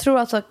 men jag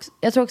tror också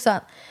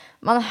att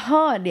man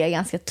hör det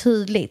ganska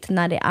tydligt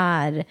när det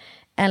är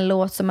en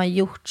låt som har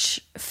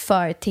gjorts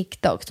för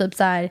TikTok. Typ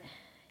så här,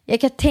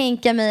 jag kan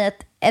tänka mig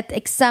ett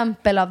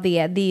exempel av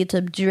det. Det är ju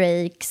typ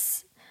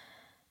Drakes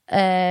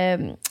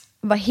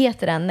vad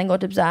heter den? Den går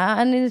typ så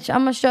här: I'm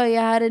gonna show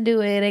you how to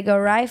do it. They go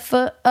right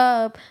foot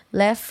up,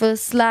 left foot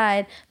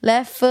slide,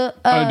 left foot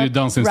up,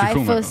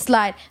 right foot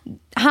slide.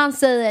 Han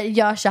säger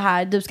gör så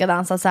här, du ska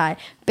dansa så här.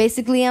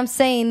 Basically I'm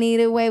saying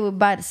either way we're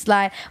about to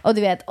slide. Och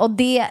du vet, och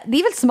det är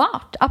väl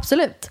smart,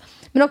 absolut.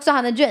 Men också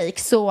han är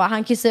Drake, så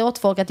han kan ju säga åt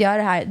folk att göra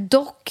det här.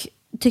 Dock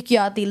tycker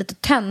jag att det är lite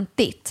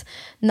töntigt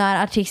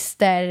när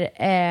artister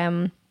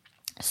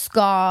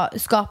ska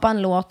skapa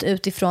en låt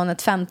utifrån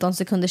ett 15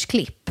 sekunders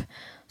klipp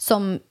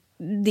som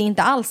det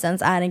inte alls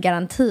ens är en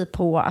garanti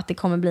på att det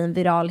kommer bli en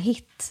viral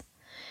hit.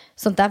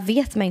 Sånt där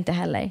vet man inte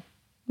heller.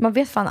 Man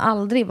vet fan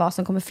aldrig vad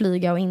som kommer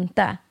flyga och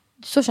inte.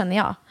 Så känner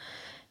jag.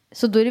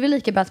 Så då är det väl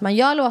lika bra att man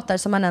gör låtar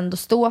som man ändå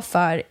står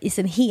för i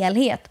sin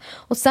helhet.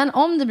 Och sen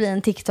om det blir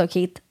en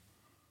TikTok-hit,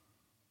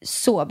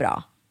 så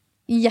bra.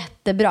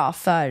 Jättebra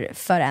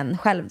för en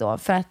själv då.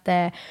 För att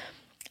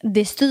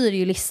det styr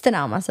ju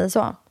listorna, om man säger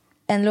så.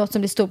 En låt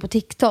som blir stor på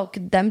TikTok,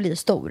 den blir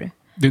stor.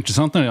 Det är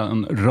intressant när det är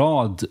en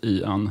rad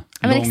i en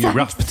lång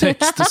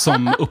raptext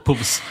som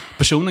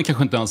upphovspersonen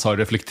kanske inte ens har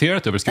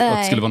reflekterat över att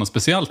det skulle vara något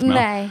speciellt med.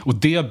 Nej. Och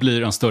det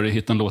blir en större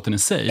hit än låten i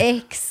sig.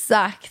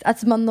 Exakt.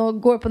 Att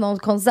man går på någon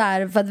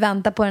konsert för att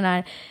vänta på den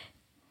här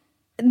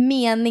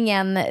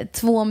meningen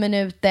 2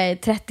 minuter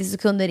 30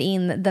 sekunder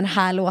in, den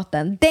här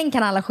låten, den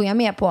kan alla sjunga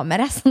med på, men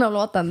resten av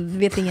låten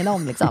vet ingen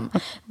om liksom.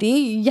 Det är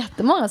ju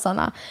jättemånga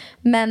sådana.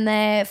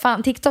 Men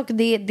fan, TikTok,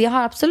 det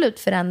har absolut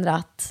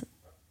förändrat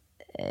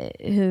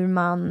hur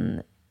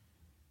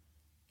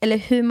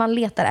man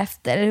letar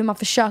efter, eller hur man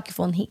försöker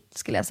få en hit,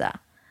 skulle jag säga.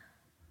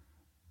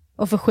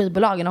 Och för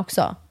skivbolagen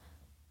också.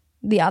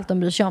 Det är allt de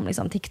bryr sig om,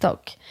 liksom,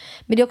 TikTok.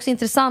 Men det är också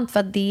intressant för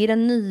att det är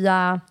den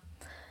nya.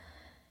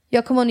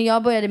 Jag kommer ihåg när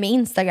jag började med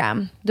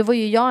Instagram. Då var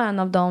ju jag en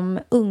av de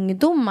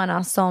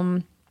ungdomarna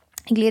som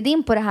gled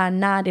in på det här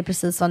när det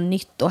precis var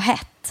nytt och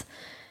hett.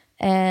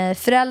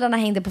 Föräldrarna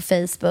hängde på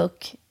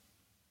Facebook.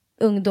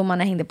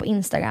 Ungdomarna hängde på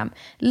Instagram.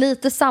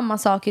 Lite samma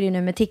sak är det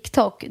nu med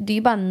TikTok. Det är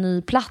ju bara en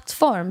ny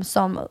plattform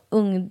som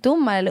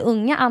ungdomar eller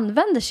unga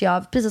använder sig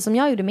av. Precis som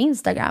jag gjorde med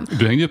Instagram.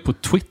 Du hängde ju på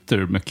Twitter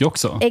mycket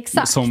också.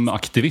 Exakt. Som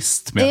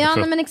aktivist. Ja,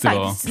 men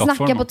exakt.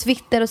 Snacka på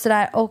Twitter och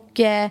sådär. Och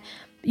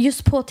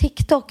just på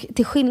TikTok,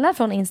 till skillnad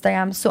från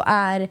Instagram, så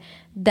är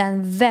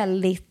den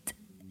väldigt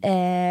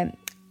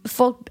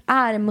folk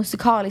är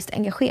musikaliskt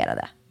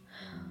engagerade.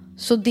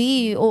 Så det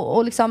är ju,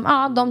 och liksom,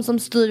 ja, de som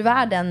styr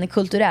världen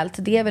kulturellt,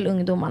 det är väl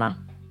ungdomarna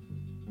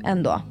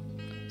ändå.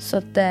 Så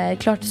att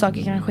klart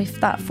saker kan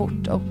skifta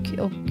fort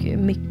och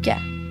mycket.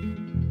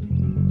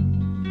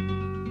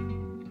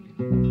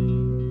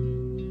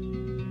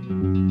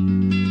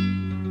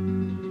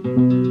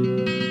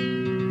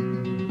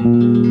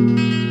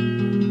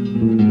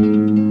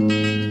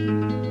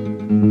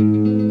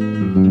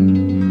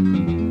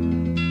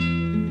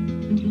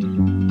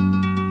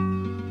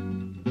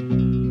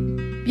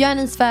 Björn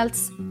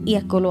Isfälts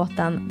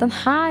Ekolåten. Den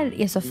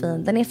här är så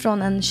fin. Den är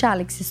från en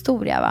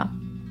kärlekshistoria, va?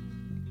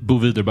 Bo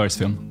Widerbergs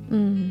film.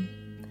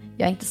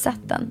 Jag har inte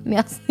sett den,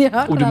 men jag har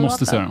hört. Och du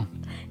måste se den.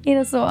 Är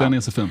det så? Den är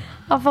så fin.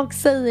 Ja, folk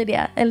säger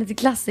det. Eller till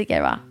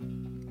klassiker, va?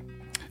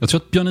 Jag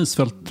tror att Björn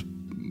Isfält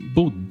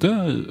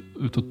bodde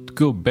utåt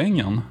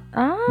Gubbängen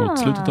mot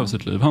slutet av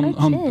sitt liv.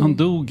 Han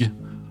dog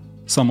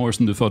samma år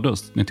som du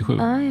föddes, 97.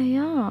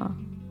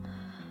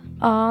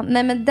 Ja,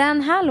 nej men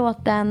den här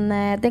låten,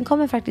 den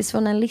kommer faktiskt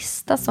från en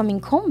lista som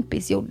min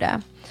kompis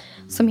gjorde.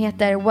 Som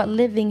heter What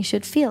Living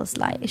Should Feel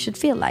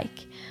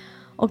Like.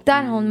 Och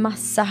där har hon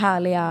massa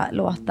härliga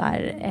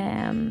låtar.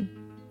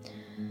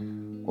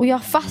 Och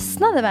jag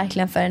fastnade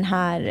verkligen för den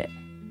här.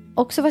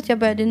 Också för att jag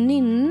började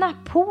nynna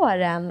på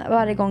den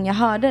varje gång jag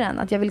hörde den.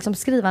 Att jag vill liksom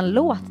skriva en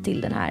låt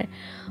till den här.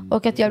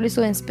 Och att jag blev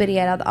så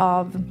inspirerad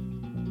av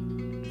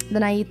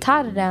den här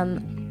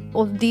gitarren.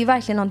 Och det är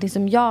verkligen någonting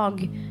som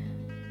jag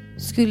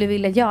skulle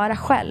vilja göra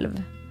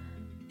själv.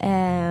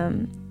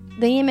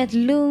 Den ger mig ett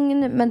lugn,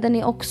 men den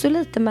är också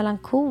lite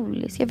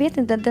melankolisk. Jag vet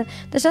inte,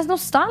 den känns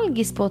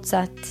nostalgisk på ett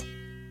sätt.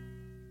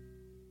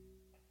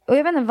 Och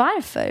jag vet inte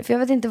varför, för jag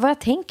vet inte vad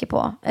jag tänker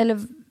på.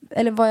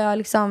 Eller vad jag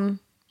liksom...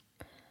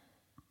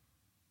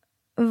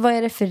 vad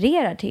jag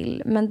refererar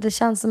till. Men det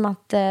känns som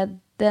att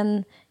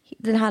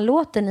den här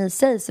låten i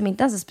sig, som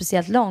inte ens är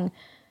speciellt lång,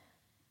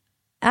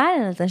 är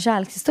en liten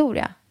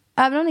kärlekshistoria.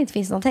 Även om det inte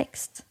finns någon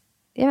text.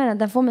 Jag menar,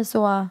 den får mig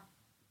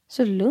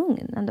så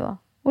lugn ändå.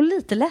 Och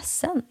lite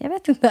ledsen, jag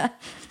vet inte.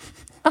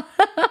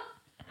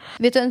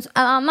 Vet du, en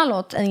annan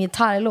låt, en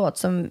gitarrlåt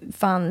som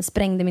fan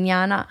sprängde min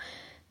hjärna.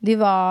 Det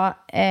var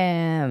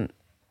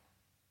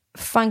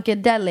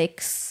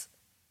Funkadelics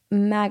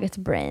Maggot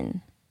Brain.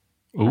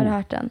 Har du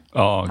hört den?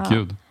 Ja,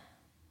 gud.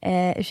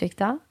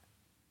 Ursäkta.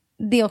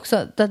 Det är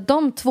också,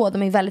 de två,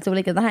 de är väldigt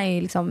olika. Den här är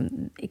ju liksom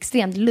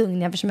extremt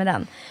lugn jämfört med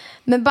den.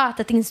 Men bara att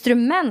ett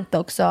instrument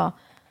också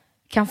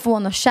kan få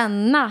en att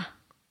känna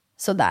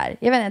sådär.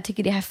 Jag vet inte, jag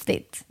tycker det är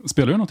häftigt.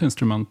 Spelar du något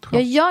instrument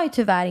själv? Jag gör ju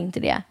tyvärr inte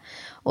det.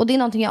 Och det är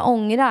någonting jag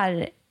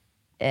ångrar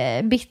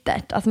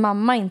bittert. Att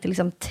mamma inte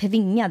liksom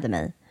tvingade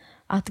mig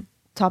att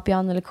ta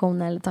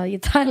pianolektioner eller ta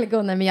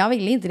gitarrlektioner. Men jag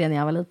ville inte det när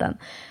jag var liten.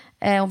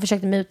 Hon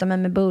försökte muta mig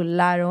med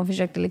bullar. Och hon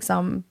försökte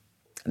liksom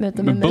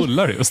muta mig med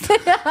bullar just?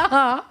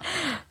 Ja.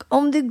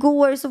 Om du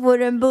går så får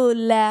du en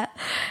bulle.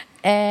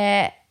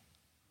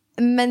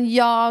 Men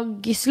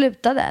jag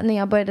slutade när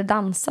jag började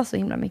dansa så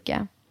himla mycket.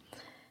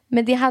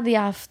 Men det hade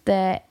jag haft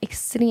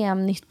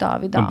extrem nytta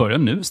av idag. Men börja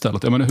nu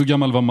istället. Jag menar, hur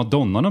gammal var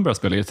Madonna när hon började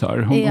spela gitarr?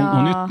 Hon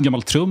är ju en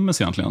gammal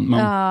trummis egentligen. Men...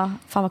 ja,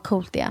 fan vad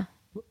coolt det är.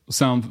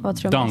 Sen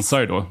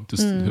dansar då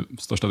till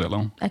största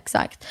delen.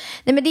 Exakt.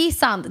 Nej, men det är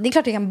sant. Det är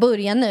klart jag kan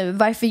börja nu.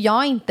 Varför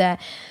jag inte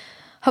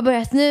har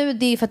börjat nu,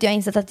 det är för att jag har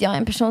insett att jag är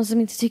en person som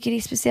inte tycker det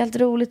är speciellt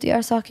roligt att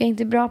göra saker jag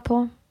inte är bra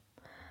på.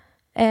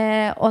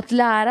 Och att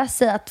lära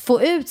sig att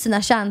få ut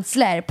sina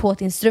känslor på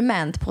ett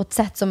instrument på ett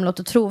sätt som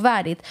låter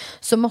trovärdigt,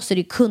 så måste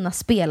du kunna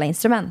spela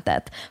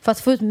instrumentet. För att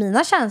få ut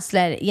mina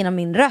känslor genom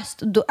min röst,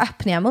 då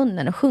öppnar jag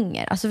munnen och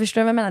sjunger. Alltså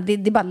förstår du vad jag menar?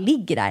 Det bara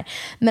ligger där.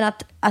 Men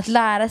att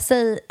lära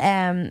sig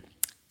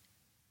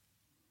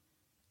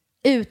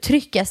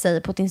uttrycka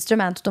sig på ett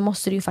instrument, då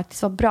måste du ju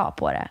faktiskt vara bra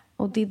på det.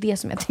 Och det är det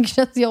som jag tycker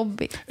känns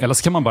jobbigt. Eller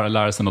så kan man bara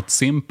lära sig något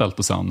simpelt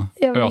och sen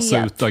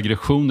ösa ut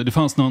aggressioner. Det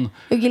fanns någon...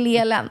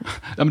 ukulelen.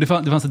 Ja, men det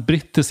fanns ett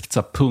brittiskt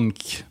så här,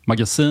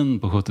 punkmagasin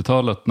på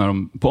 70-talet. När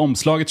de, på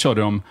omslaget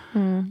körde de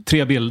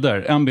 3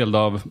 bilder. En bild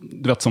av,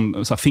 du vet,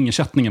 som så här,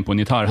 fingersättningen på en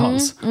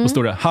gitarrhals. Och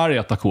står det, här är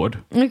ett ackord.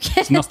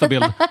 Okay. Så nästa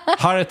bild,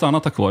 här är ett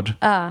annat ackord.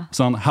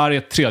 Sen, här är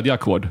ett tredje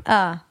ackord.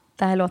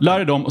 Lär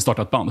dig dem och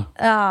starta ett band.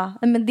 Ja,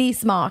 men det är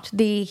smart.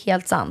 Det är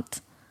helt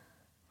sant.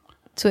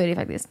 Så är det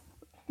faktiskt.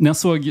 När jag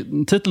såg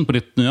titeln på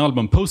ditt nya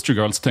album Poster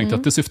Girl, så tänkte jag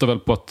att det syftar väl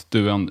på att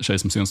du är en tjej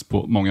som syns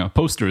på många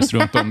posters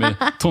runt om i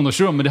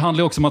tonårsrum. Men det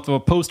handlar också om att vara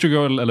poster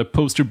girl eller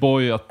poster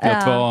boy, att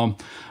vara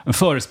en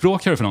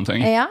förespråkare för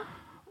någonting. Ja.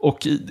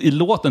 Och i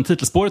låten,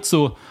 titelspåret,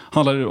 så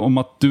handlar det om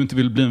att du inte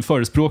vill bli en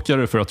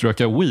förespråkare för att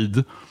röka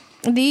weed.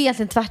 Det är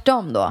egentligen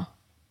tvärtom då.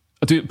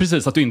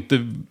 Precis, att du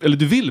inte, eller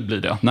du vill bli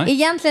det. Nej.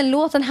 Egentligen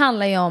låten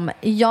handlar ju om,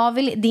 det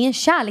är en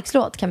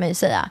kärlekslåt kan man ju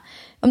säga.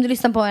 Om du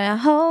lyssnar på den,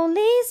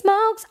 holy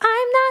smokes,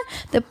 I'm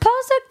not the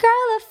poster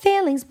girl of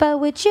feelings,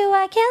 but with you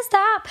I can't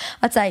stop.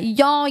 Att säga,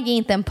 jag är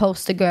inte en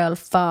poster girl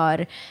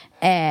för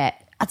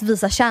att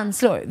visa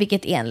känslor,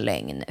 vilket är en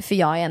lögn, för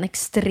jag är en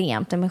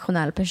extremt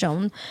emotionell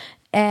person.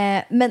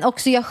 Men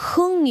också jag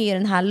sjunger ju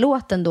den här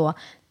låten då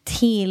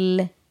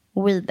till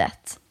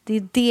weedet. Det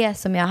är det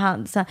som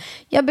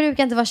jag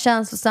brukar inte vara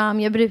känslosam.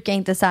 Jag brukar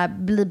inte så här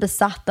bli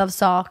besatt av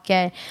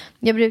saker.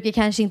 Jag brukar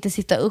kanske inte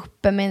sitta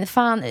uppe. Men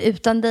fan,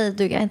 utan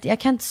dig, jag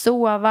kan inte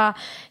sova.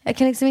 Jag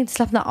kan liksom inte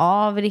slappna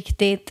av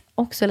riktigt.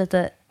 Också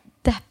lite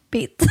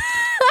deppigt.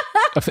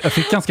 Jag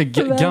fick ganska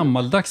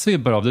gammaldags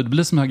vibbar av det. Det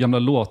blir som här gamla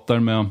låtar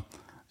med,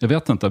 jag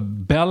vet inte,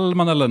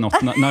 Bellman eller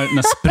något.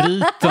 När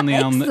spriten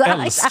är en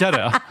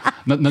älskare.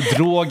 När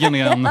drogen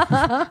är en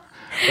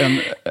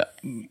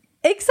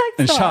exakt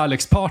en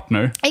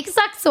kärlekspartner.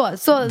 Exakt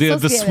så. Det är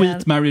the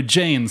sweet Mary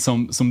Jane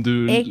som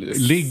du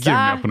ligger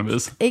med på något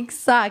vis.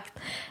 Exakt.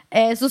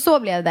 Så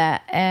blev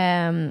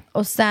det.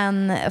 Och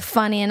sen,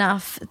 funny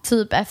enough,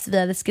 typ efter vi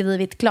hade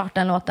skrivit klart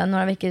den låten,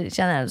 några veckor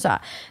senare, så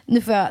nu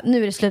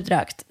är det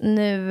slutrökt.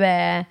 Nu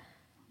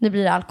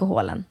blir det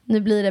alkoholen.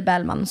 Nu blir det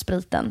Bellman och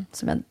spriten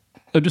som jag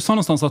Du sa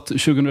någonstans att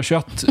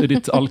 2021 är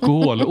ditt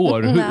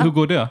alkoholår. Hur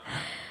går det?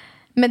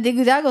 Men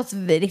det har gått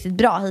riktigt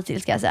bra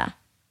hittills, ska jag säga.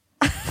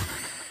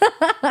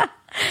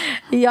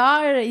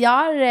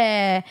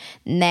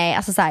 Nej,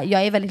 alltså så här,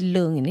 jag är väldigt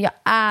lugn. Jag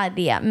är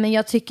det. Men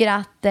jag tycker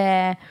att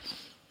det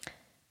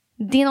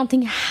är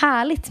någonting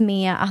härligt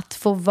med att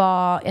få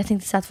vara, jag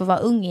tänkte säga att få vara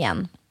ung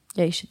igen.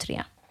 Jag är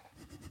 23.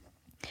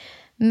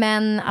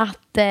 Men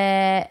att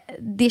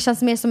det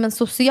känns mer som en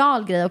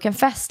social grej och en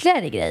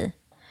festligare grej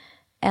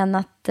än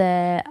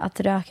att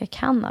röka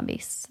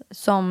cannabis,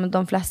 som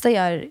de flesta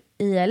gör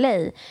i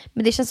LA.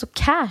 Men det känns så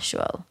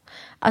casual.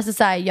 Alltså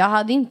så här, jag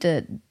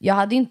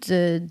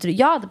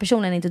hade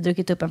personligen inte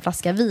druckit upp en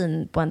flaska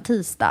vin på en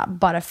tisdag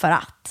bara för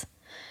att.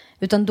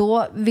 Utan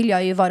då vill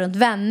jag ju vara runt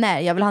vänner.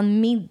 Jag vill ha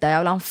en middag, jag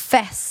vill ha en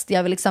fest,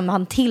 jag vill liksom ha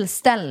en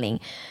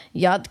tillställning.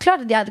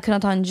 Klart att jag hade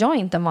kunnat ha en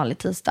joint en vanlig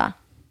tisdag.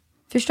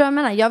 Förstår jag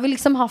menar? Jag vill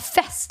liksom ha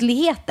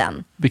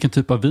festligheten. Vilken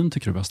typ av vin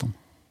tycker du bäst om?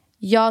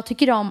 Jag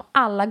tycker om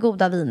alla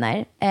goda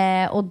viner.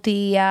 Och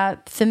det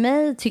för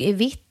mig är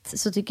vitt,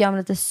 så tycker jag om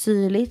lite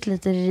syrligt,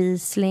 lite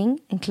Riesling,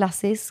 en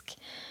klassisk.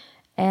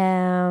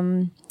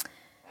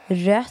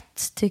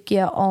 Rött tycker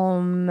jag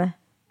om.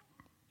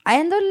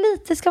 Ändå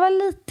lite, ska vara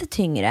lite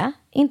tyngre.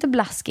 Inte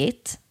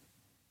blaskigt.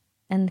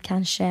 Än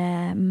kanske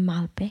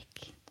Malbec.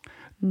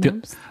 Det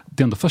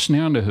är ändå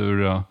fascinerande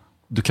hur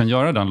du kan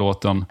göra den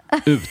låten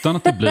utan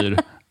att det blir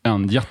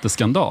en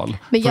jätteskandal.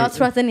 Men jag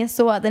tror att den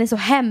är så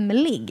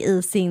hemlig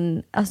i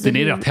sin... Alltså, den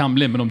är rätt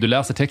hemlig, men om du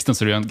läser texten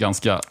så är den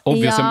ganska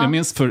obvious. Ja. Jag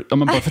minns bara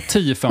för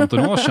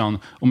 10-15 år sedan,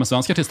 om en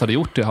svensk artist hade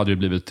gjort det hade det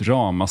blivit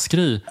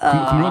ramaskri.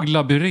 Kommer du ihåg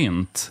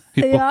Labyrint?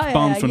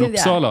 Hiphopband från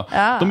Uppsala.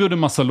 Ja. De gjorde en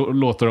massa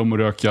låtar om att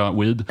röka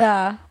weed.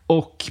 Ja.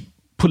 Och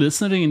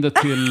polisen ringde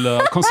till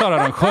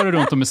konsertarrangörer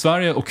runt om i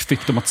Sverige och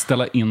fick dem att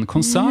ställa in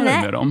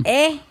konserter med dem.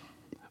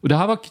 Och det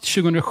här var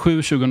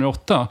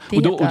 2007-2008.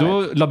 Och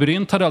då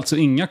Labyrint hade alltså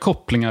inga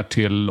kopplingar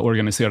till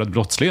organiserad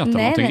brottslighet.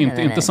 Nej.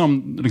 Inte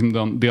som liksom,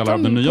 den delar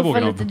av den nya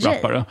vågen av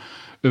rappare.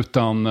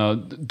 Utan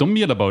de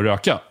gillade bara att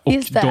röka. Och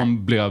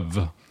de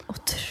blev...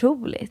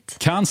 otroligt.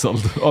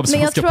 Cancelled av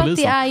svenska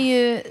polisen. Men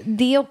jag tror att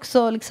det är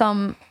också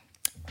liksom...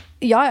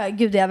 Ja,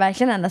 gud, jag är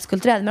verkligen endast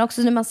kulturellt. Men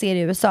också när man ser i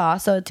USA,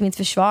 alltså till mitt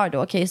försvar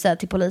då, kan jag ju säga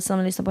till polisen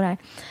och lyssna på det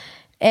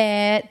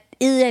här.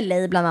 I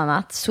LA bland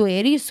annat så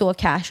är det ju så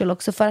casual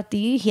också, för att det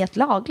är ju helt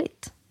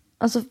lagligt.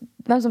 Alltså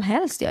vem som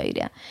helst gör ju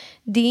det.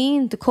 Det är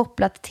inte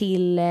kopplat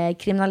till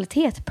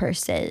kriminalitet per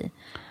se.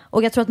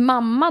 Och jag tror att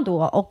mamma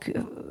då och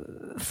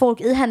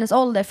folk i hennes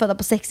ålder födda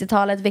på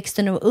 60-talet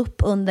växte nu upp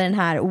under den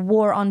här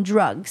war on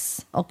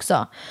drugs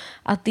också.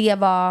 Att det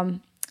var...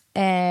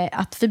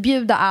 att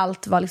förbjuda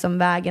allt var liksom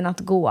vägen att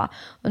gå.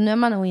 Och nu har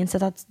man nog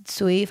insett att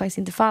så är ju faktiskt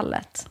inte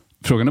fallet.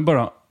 Frågan är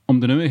bara, om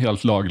det nu är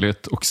helt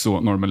lagligt och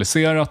så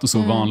normaliserat och så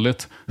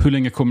vanligt, hur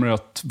länge kommer det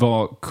att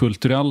vara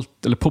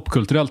kulturellt eller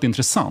popkulturellt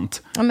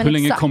intressant? Ja, hur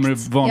länge kommer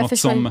det vara något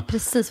som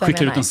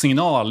skickar ut en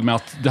signal med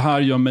att det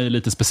här gör mig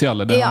lite speciell,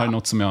 det här är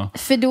något som jag...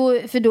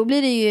 För då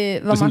blir det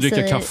ju vad man dricka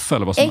säger... kaffe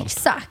eller vad som helst.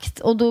 Exakt,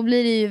 och då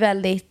blir det ju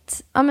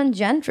väldigt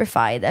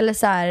gentrified. Eller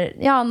så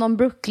här, någon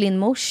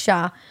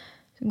Brooklyn-morsa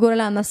går och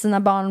lämnar sina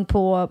barn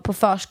på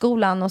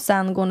förskolan och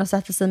sen går och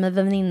sätter sig med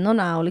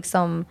väninnorna och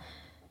liksom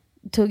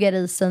tuggar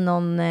i sig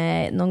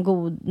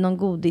någon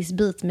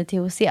godisbit med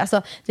THC.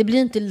 Alltså, det blir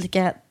inte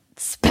lika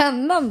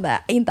spännande.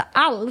 Inte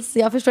alls.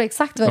 Jag förstår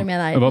exakt vad du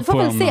menar. Vi får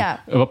väl se.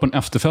 Jag var på en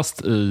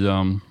efterfest i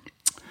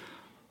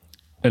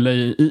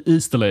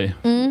East LA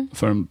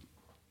för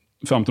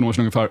 15 år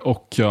sedan ungefär,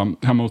 och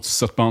hemma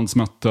hos ett band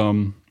som hette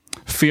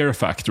Fear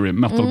Factory,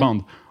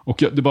 metalband.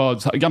 Och det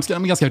var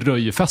ganska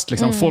röjig fest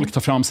liksom. Folk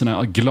tar fram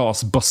sina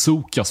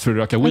glasbazookas för att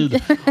röka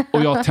weed.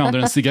 Och jag tänder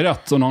en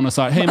cigarett och någon är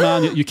så här: hey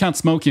man, you can't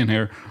smoke in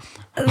here.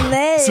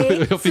 Nej, så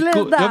jag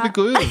fick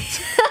gå ut.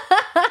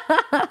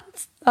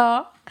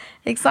 Ja,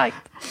 exakt.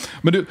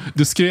 Men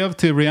du skrev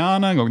till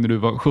Rihanna en gång när du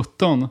var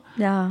 17.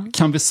 Ja.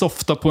 Kan vi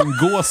softa på en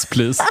gås,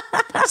 please?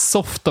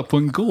 Softa på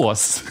en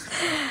gås.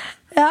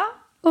 Ja,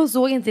 hon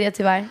såg inte det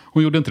tyvärr.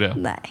 Hon gjorde inte det?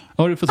 Nej.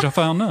 Har du fått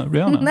träffa henne,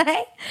 Rihanna?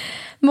 Nej,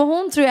 men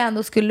hon tror jag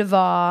ändå skulle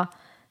vara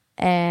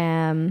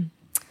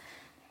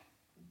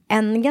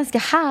en ganska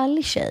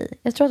härlig tjej.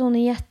 Jag tror att hon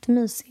är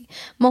jättemysig.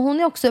 Men hon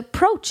är också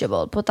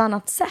approachable på ett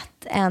annat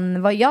sätt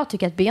än vad jag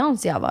tycker att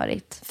Beyoncé har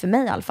varit. För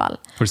mig i alla fall.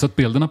 Har du sett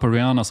bilderna på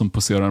Rihanna som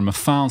poserar med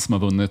fans som har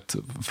vunnit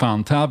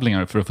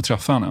fantävlingar för att få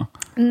träffa henne?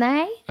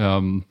 Nej.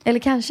 Eller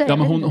kanske. Ja,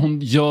 men hon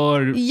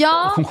gör...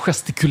 Ja. Hon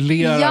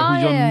gestikulerar,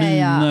 hon gör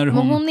miner. Men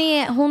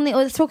hon är,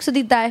 och jag tror också det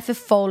är därför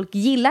folk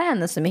gillar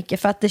henne så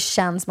mycket. För att det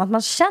känns som att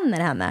man känner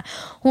henne.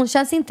 Hon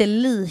känns inte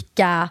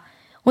lika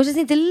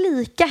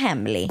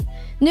hemlig.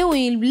 Nu är hon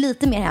ju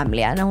lite mer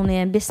hemlig när hon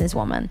är en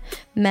businesswoman.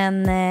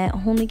 Men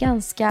hon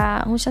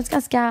känns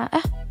ganska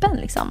öppen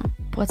liksom,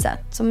 på ett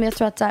sätt. Som jag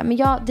tror att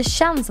det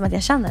känns som att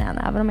jag känner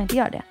henne, även om jag inte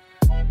gör det.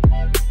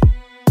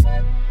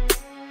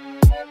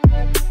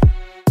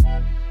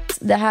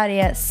 Det här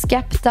är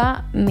Skepta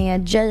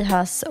med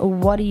J-Hus och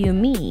What Do You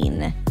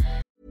Mean?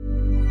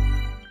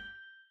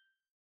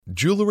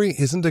 Jewelry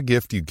isn't a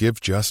gift you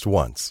give just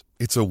once.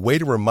 It's a way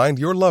to remind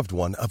your loved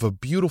one of a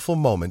beautiful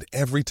moment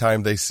every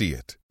time they see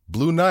it.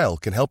 Blue Nile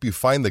can help you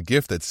find the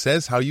gift that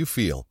says how you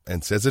feel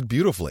and says it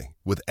beautifully,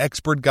 with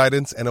expert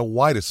guidance and a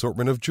wide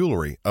assortment of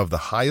jewelry of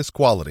the highest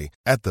quality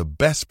at the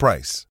best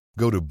price.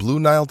 Go to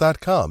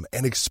BlueNile.com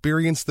and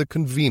experience the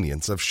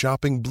convenience of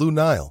shopping Blue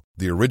Nile,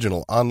 the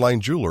original online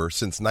jeweler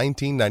since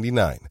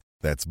 1999.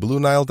 That's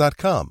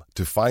BlueNile.com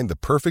to find the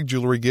perfect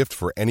jewelry gift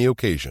for any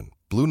occasion.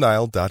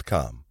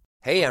 BlueNile.com.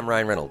 Hey, I'm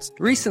Ryan Reynolds.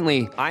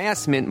 Recently, I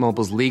asked Mint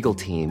Mobile's legal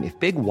team if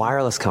big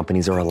wireless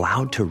companies are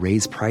allowed to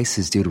raise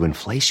prices due to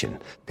inflation.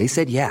 They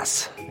said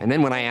yes. And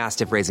then when I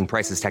asked if raising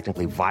prices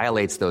technically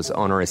violates those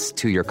onerous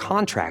two-year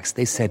contracts,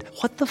 they said,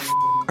 "What the f***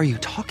 are you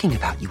talking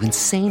about, you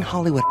insane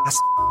Hollywood ass?"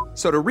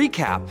 So to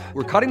recap,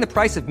 we're cutting the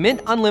price of Mint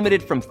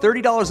Unlimited from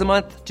 $30 a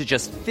month to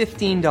just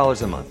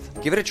 $15 a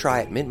month. Give it a try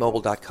at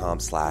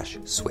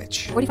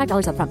mintmobile.com/switch.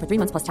 $45 up front for 3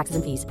 months plus taxes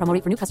and fees. Promo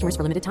rate for new customers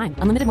for limited time.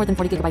 Unlimited more than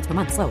 40 gigabytes per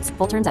month. Slows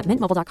full terms at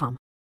mintmobile.com.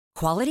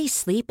 Quality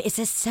sleep is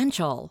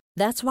essential.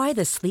 That's why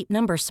the Sleep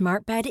Number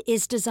Smart Bed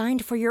is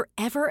designed for your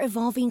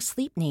ever-evolving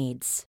sleep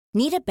needs.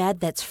 Need a bed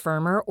that's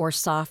firmer or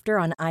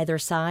softer on either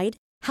side?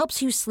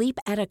 Helps you sleep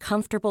at a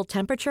comfortable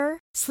temperature?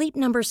 Sleep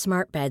Number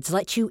Smart Beds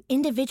let you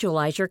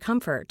individualize your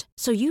comfort,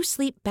 so you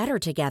sleep better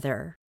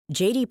together.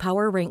 J.D.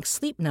 Power ranks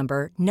Sleep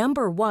Number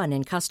 #1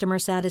 in customer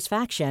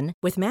satisfaction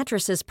with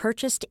mattresses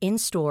purchased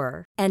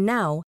in-store. And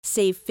now,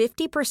 save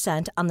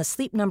 50% on the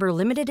Sleep Number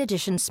Limited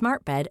Edition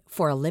Smart Bed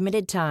for a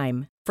limited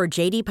time. For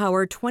J.D.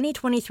 Power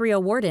 2023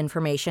 award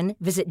information,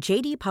 visit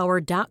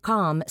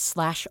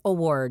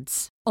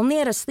jdpower.com/awards.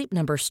 Only at a Sleep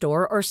Number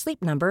store or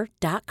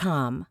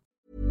sleepnumber.com.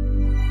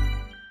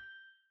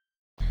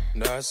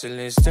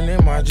 Hustling still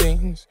in my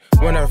jeans.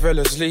 When I fell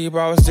asleep,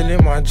 I was still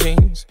in my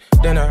jeans.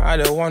 Then I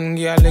had a one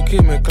girl that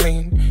keep me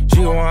clean.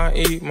 She wanna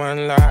eat,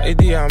 man, like,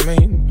 Idi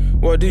Amin.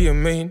 What do you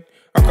mean?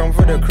 I come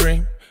for the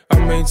cream. I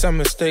made some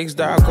mistakes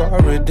that I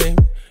gotta redeem.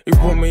 You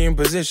put me in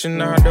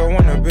position I don't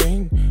wanna be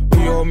in.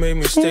 We all made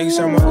mistakes,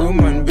 I'm a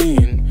human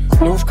being.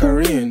 North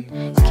Korean,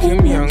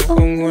 Kim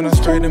Jong-un when I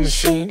spray the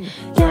machine.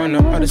 You're on the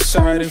other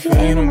side if you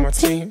ain't on my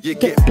team. You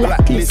get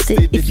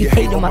blacklisted if you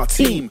hate on my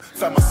team.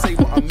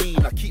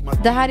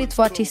 Det här är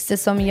två artister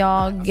som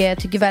jag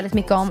tycker väldigt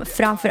mycket om.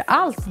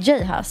 Framförallt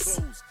J-Hus.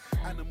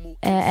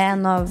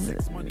 En av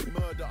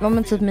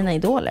typ mina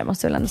idoler,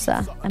 måste jag väl ändå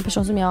säga. En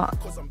person som jag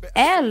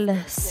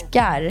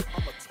älskar.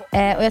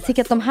 Och jag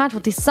tycker att de här två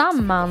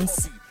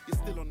tillsammans,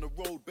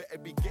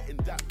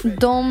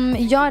 de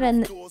gör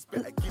en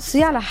så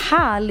jävla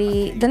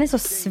härlig, den är så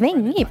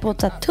svängig på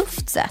ett så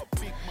tufft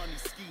sätt.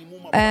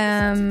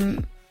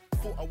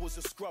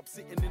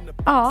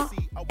 Ja,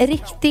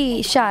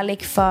 riktig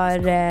kärlek för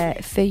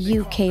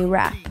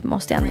UK-rap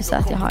måste jag ändå säga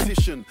att jag har.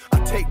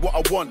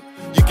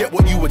 You get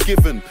what you were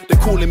given.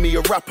 They're calling me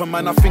a rapper,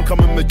 man, I think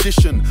I'm a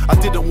magician. I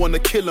didn't want to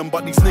kill them,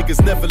 but these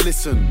niggas never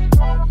listen.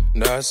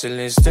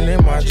 Hustling still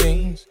in my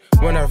jeans.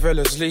 When I fell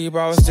asleep, I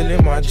was still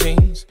in my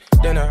jeans.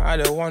 Then I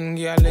had a one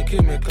girl that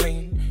keep me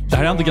clean. Det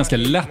här är ändå ganska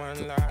lätt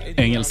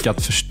engelska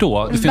att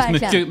förstå. Det finns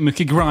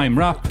mycket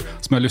grime-rap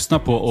som jag lyssnar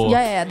på. Och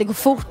ja, det går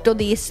fort och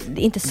det är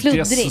inte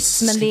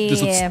sluddrigt. Men det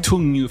är så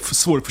tung,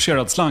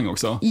 svårforcerad slang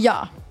också.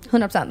 Ja,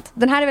 100%.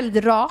 Den här är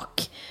väldigt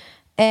rak.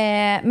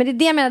 Men det är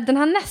det jag menar. Den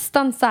har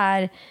nästan så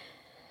här...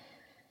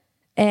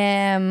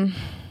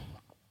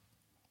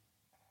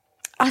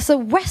 alltså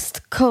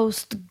West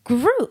Coast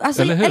groove.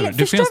 Alltså, eller hur?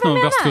 Det finns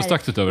någon West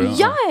Coast-aktigt över den.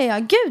 Ja,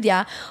 gud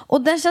ja.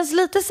 Och den känns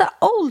lite så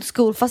old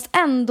school fast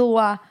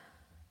ändå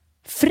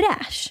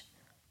fräsch.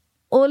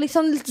 Och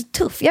liksom lite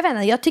tuff. Jag vet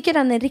inte, jag tycker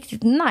den är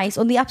riktigt nice.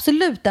 Och det är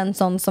absolut en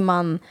sån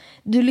som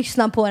du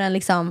lyssnar på den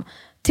liksom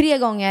 3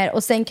 gånger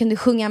och sen kan du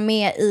sjunga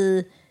med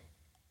i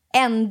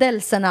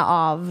ändelserna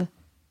av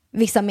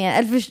vissa mer.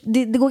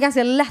 Eller det går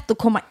ganska lätt att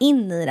komma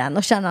in i den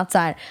och känna att så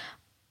här,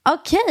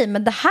 okej,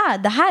 men det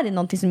här är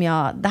någonting som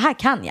det här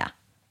kan jag.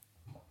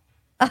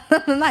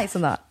 Nice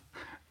ändå.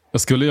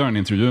 Jag skulle göra en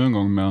intervju en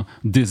gång med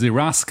Dizzy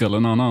Rascal,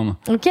 en annan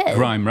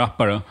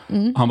grime-rappare.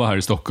 Han var här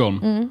i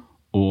Stockholm.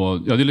 Och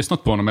jag hade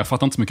lyssnat på honom, men jag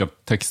fattade inte så mycket av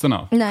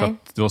texterna. Nej. För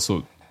att det var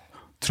så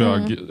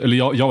trög. Eller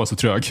jag var så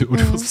trög och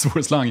det var så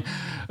svår slang.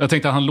 Jag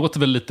tänkte att han låter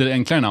väl lite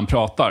enklare när han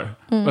pratar.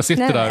 Och jag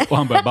sitter där och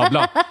han börjar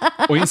babbla.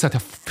 Och jag inser att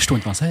jag förstår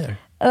inte vad han säger.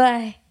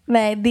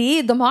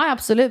 Nej, de har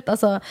absolut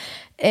alltså,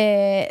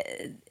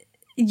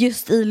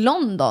 just i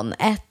London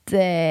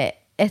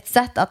ett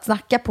sätt att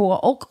snacka på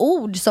och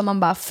ord som man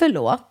bara,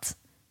 förlåt.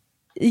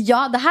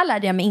 Ja, det här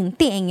lärde jag mig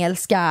inte i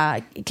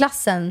engelska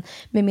klassen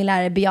med min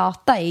lärare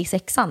Beata i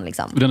 6:an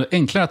liksom. Det är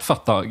enklare att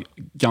fatta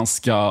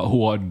ganska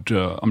hård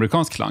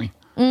amerikansk klang.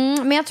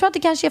 Men jag tror att det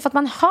kanske är för att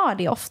man hör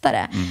det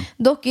oftare.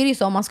 Dock är det ju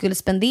så, om man skulle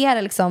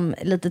spendera liksom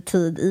lite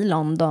tid i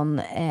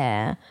London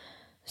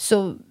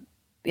så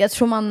jag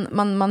tror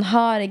man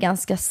hör det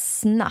ganska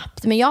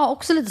snabbt. Men jag har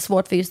också lite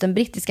svårt för just den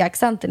brittiska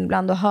accenten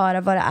ibland, att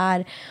höra vad det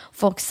är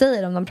folk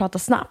säger om de pratar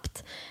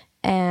snabbt.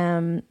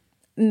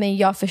 Men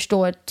jag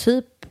förstår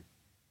typ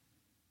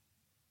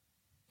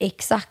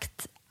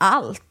exakt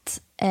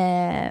allt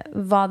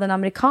vad en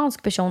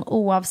amerikansk person,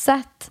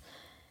 oavsett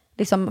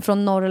liksom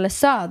från norr eller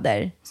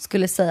söder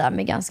skulle säga,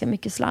 med ganska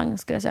mycket slang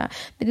skulle jag säga.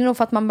 Men det är nog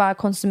för att man bara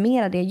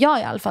konsumerar det. Jag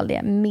i alla fall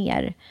det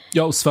mer.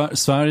 Ja, och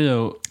Sverige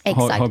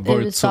har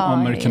varit USA, så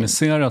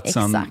amerikaniserat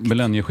sen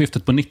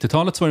millennieskiftet. På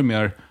 90-talet så var det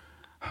mer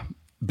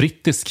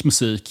brittisk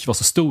musik var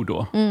så stor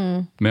då.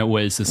 Med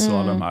Oasis och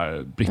alla de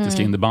här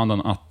brittiska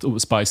indiebanden,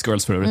 och Spice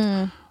Girls för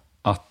övrigt.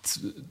 Att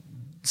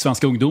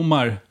svenska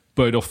ungdomar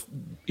började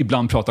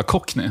ibland prata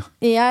cockney.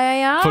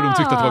 Ja. För de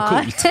tyckte att det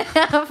var coolt.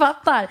 Jag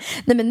fattar.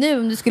 Nej, men nu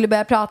om du skulle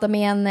börja prata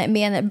med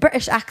en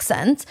British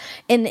accent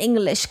in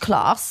English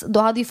class, då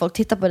hade ju folk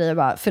tittat på dig och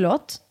bara,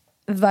 förlåt,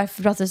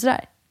 varför pratar du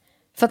sådär?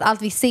 För att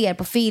allt vi ser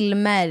på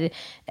filmer,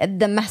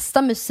 den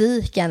mesta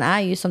musiken är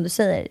ju som du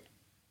säger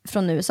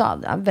från USA,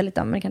 väldigt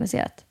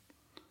amerikaniserat.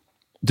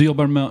 Du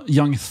jobbar med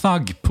Young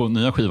Thug på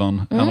nya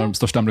skivan, en av de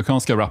största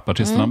amerikanska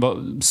rapartisterna.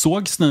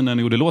 Sågs ni när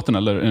ni gjorde låten,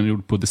 eller är ni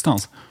gjorde på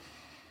distans?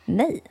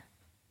 Nej,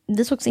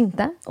 det sågs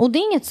inte. Och det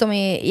är inget som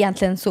är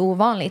egentligen så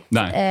ovanligt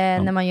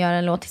när man gör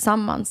en låt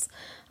tillsammans.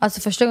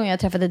 Alltså första gången jag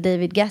träffade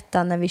David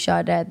Guetta när vi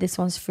körde This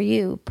One's For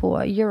You på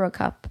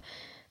Eurocup,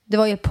 det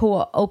var ju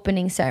på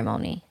opening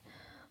ceremony.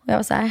 Och jag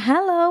var så här,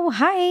 hello,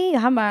 hi.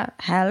 Och han bara,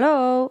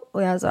 hello.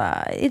 Och jag sa,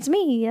 it's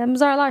me, I'm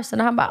Zara Larsson.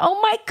 Och han bara, oh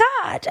my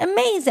god,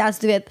 amazing.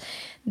 Alltså du vet,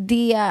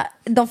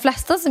 de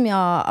flesta som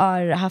jag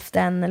har haft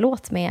en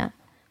låt med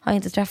har jag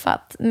inte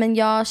träffat. Men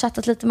jag har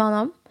chattat lite med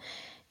honom.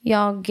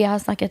 Jag har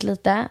snackat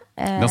lite.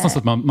 Nästan så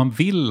att man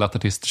vill att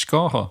artister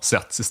ska ha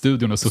setts i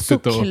studion och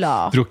suttit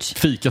och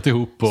fikat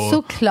ihop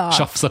och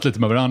tjafsat lite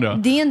med varandra.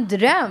 Det är en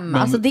dröm.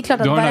 Alltså, det är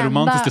klart du har den här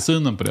romantiska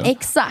synen på det.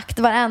 Exakt.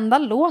 Varenda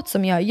låt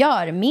som jag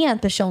gör med en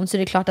person, så är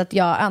det klart att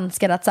jag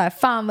önskar att så här,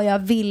 fan vad jag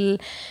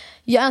vill.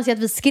 Jag önskar att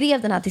vi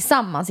skrev den här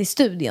tillsammans i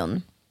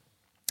studion.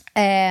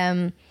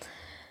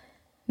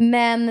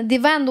 Men det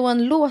var ändå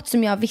en låt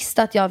som jag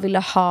visste att jag ville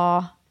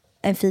ha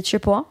en feature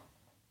på.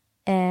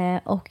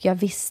 Och jag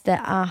visste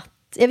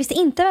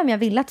inte vem jag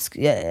ville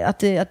att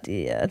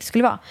det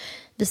skulle vara.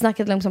 Vi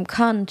snackade liksom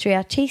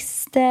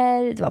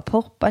countryartister, det var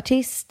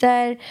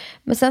popartister.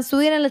 Men sen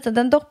så är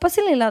den doppar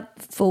sin lilla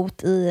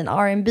fot i en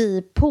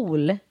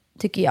R&B-pool,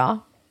 tycker jag.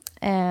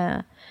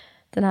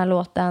 Den här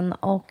låten.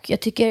 Och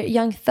jag tycker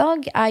Young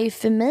Thug är ju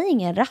för mig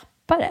ingen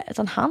rappare,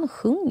 utan han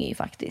sjunger ju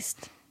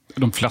faktiskt.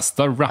 De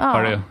flesta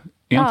rappare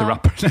är inte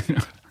rappare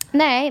längre.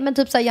 Nej, men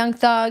typ så här Young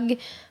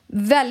Thug,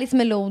 väldigt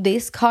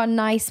melodisk, har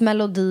nice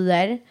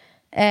melodier.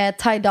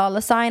 Ty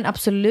Dolla Sign,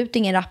 absolut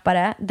ingen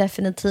rappare,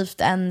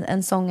 definitivt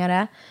en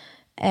sångare.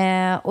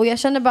 Och jag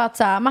kände bara att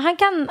så här, men han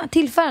kan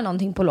tillföra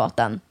någonting på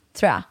låten,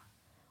 tror jag.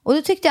 Och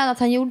det tyckte jag att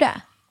han gjorde.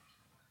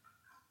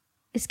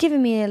 Det skrev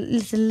mig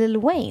lite Lil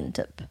Wayne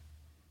typ.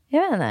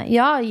 Jag vet inte,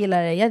 jag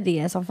gillar det, jag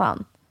det som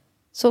fan.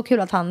 Så kul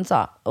att han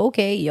sa,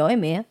 okej, jag är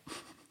med.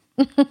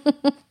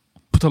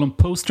 På tal om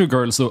poster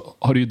girl, så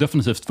har det ju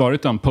definitivt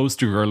varit en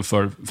poster girl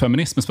för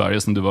feminism i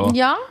Sverige sen du var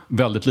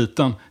väldigt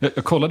liten. Jag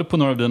kollade på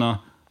några av dina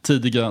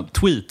tidiga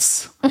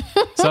tweets.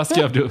 Så här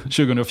skrev du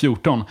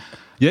 2014.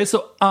 Jag är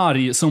så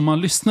arg, så om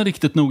man lyssnar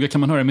riktigt noga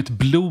kan man höra mitt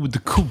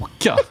blod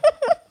koka.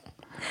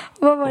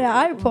 Vad var jag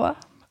arg på?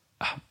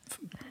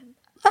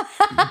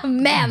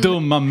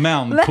 Dumma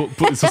män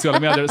på sociala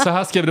medier. Så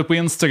här skrev du på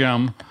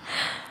Instagram.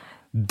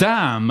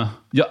 Damn,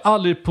 jag har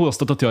aldrig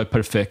påstått att jag är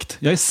perfekt.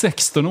 Jag är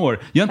 16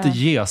 år, jag är inte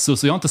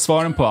Jesus och jag har inte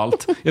svaren på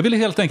allt. Jag ville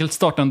helt enkelt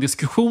starta en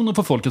diskussion och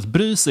få folk att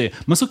bry sig.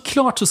 Men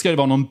såklart så ska det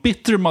vara någon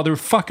bitter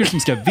motherfucker som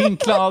ska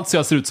vinkla allt så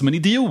jag ser ut som en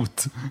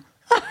idiot.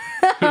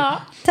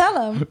 Tell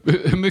them.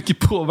 Hur mycket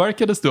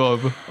påverkades du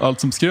av allt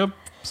som skrevs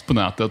på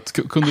nätet?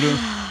 Kunde du...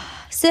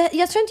 Så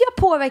jag tror inte jag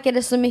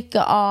påverkade så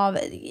mycket av...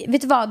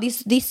 Vet du vad,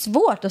 det är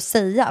svårt att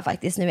säga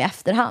faktiskt nu i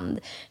efterhand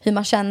hur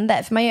man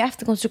kände. För man gör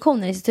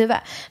efterkonstruktioner i sitt huvud.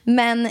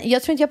 Men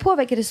jag tror inte jag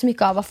påverkade så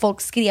mycket av vad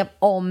folk skrev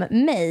om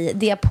mig.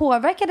 Det jag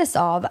påverkades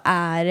av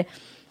är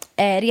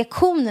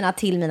reaktionerna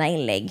till mina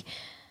inlägg.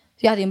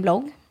 Jag hade ju en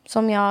blogg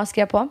som jag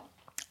skrev på.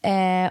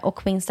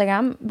 Och på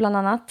Instagram bland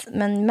annat.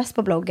 Men mest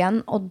på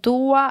bloggen. Och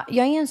då,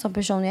 jag är en sån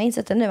person, jag har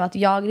insett det nu, att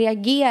jag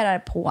reagerar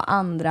på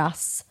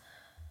andras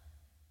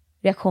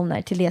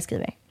reaktioner till det jag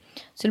skriver.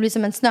 Så det blir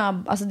som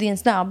det är en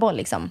snöboll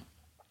liksom.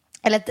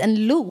 Eller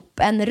en loop,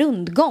 en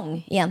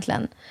rundgång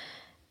egentligen.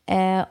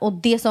 Och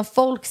det som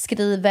folk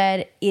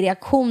skriver i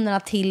reaktionerna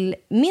till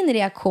min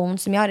reaktion,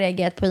 som jag har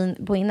reagerat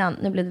på innan,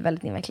 nu blev det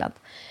väldigt invecklat.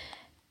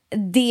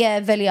 Det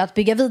väljer jag att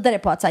bygga vidare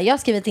på. Att så här, jag har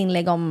skrivit ett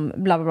inlägg om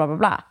bla bla bla bla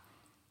bla.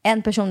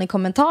 En person i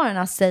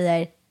kommentarerna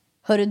säger,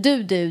 hörru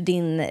du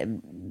din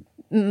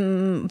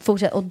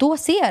fortsätt. Och då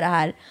ser jag det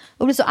här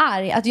och blir så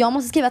arg att jag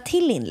måste skriva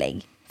till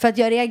inlägg. För att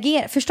jag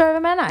reagerar. Förstår du vad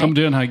jag menar? Om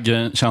det är den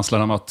här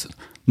känslan av att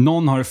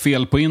någon har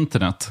fel på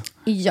internet.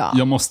 Ja.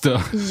 Jag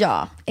måste...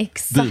 Ja,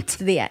 exakt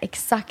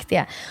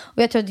det.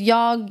 Och jag tror att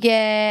jag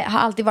har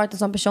alltid varit en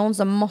sån person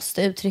som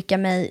måste uttrycka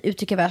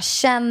vad jag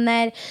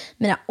känner,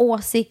 mina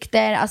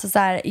åsikter. Alltså så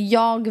här,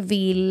 jag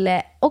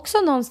vill också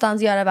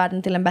någonstans göra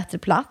världen till en bättre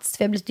plats.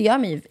 För jag gör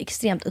mig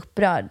extremt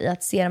upprörd i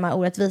att se de här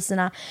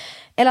orättvisorna.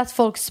 Eller att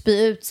folk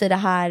spyr ut sig det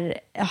här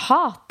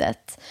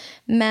hatet.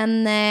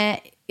 Men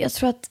jag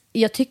tror att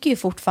jag tycker ju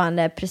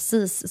fortfarande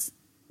precis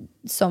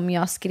som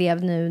jag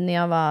skrev nu när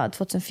jag var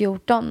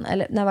 2014,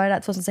 eller när var det där,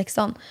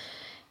 2016.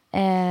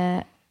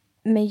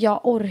 Men jag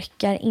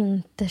orkar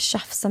inte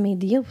tjafsa med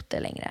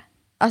idioter längre.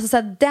 Alltså så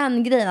här,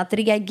 den grejen, att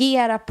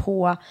reagera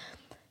på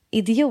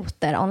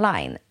idioter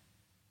online.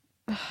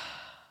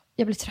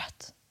 Jag blir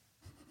trött.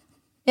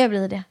 Jag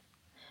blir det.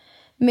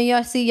 Men jag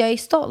är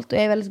stolt och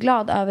jag är väldigt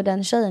glad över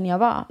den tjejen jag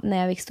var när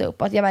jag växte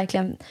upp. Att jag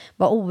verkligen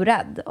var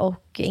orädd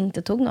och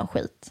inte tog någon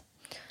skit.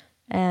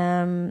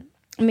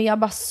 Men jag har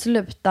bara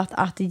slutat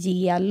att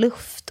ge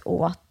luft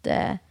åt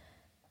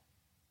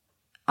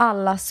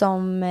alla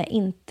som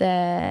inte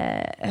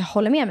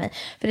håller med mig.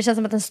 För det känns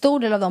som att en stor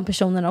del av de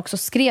personerna också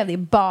skrev det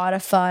bara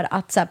för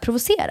att så här,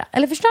 provocera.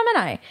 Eller förstår du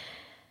vad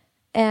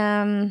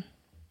jag menar?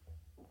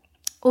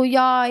 Och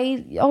jag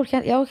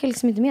orkar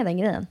liksom inte med den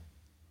grejen.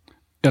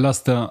 Jag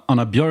läste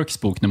Anna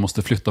Björks bok Ni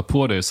måste flytta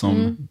på dig,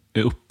 som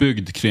är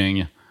uppbyggd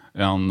kring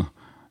en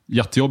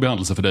jättejobbig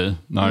händelse för dig.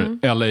 När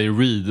L.A.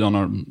 Reid, en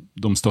av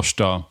de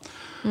största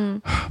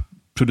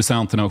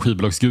producenterna och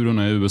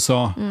skivbolagsgurorna i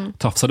USA,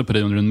 tafsade på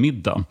dig under en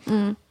middag.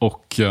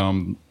 Och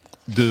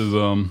du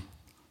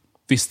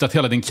visste att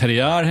hela din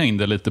karriär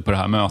hängde lite på det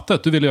här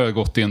mötet. Du ville göra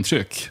gott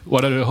intryck. Och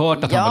hade du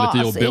hört att han var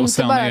lite jobbig? Inte och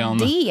sen bara igen...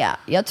 det.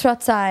 Jag tror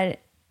att så här,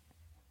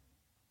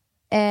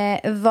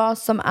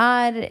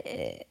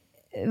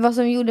 vad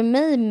som gjorde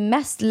mig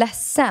mest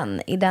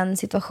ledsen i den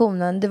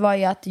situationen, det var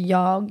ju att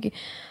jag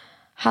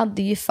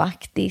hade ju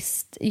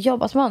faktiskt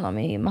jobbat med honom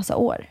i massa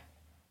år.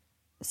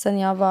 Sen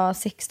jag var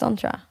 16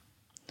 tror jag.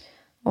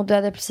 Och då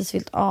hade jag precis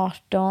fyllt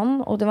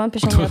 18. Och det var en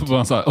person... Och då var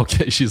han såhär,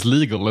 okej, she's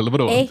legal, eller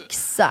vadå?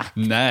 Exakt.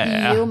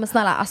 Nej. Jo, men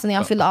snälla, alltså när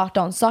jag fyllde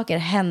 18, saker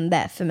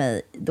hände för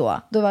mig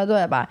då. Då var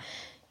jag bara,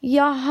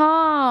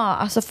 jaha.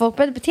 Alltså folk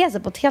började bete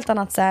sig på ett helt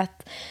annat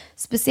sätt.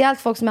 Speciellt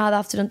folk som jag hade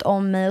haft runt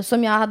om mig och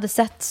som jag hade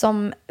sett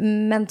som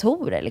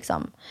mentorer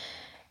liksom.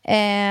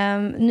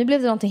 Nu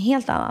blev det någonting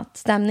helt annat.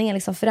 Stämningen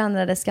liksom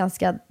förändrades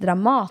ganska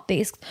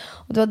dramatiskt.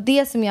 Och det var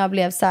det som jag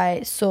blev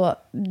så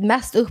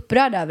mest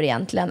upprörd över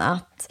egentligen.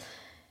 Att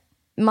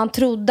man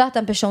trodde att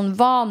en person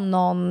var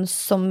någon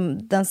som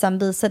den sen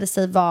visade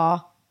sig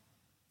vara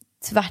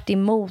tvärt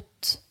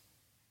emot.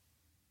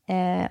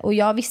 Och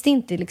jag visste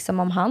inte liksom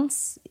om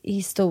hans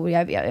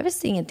historia. Jag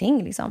visste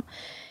ingenting liksom.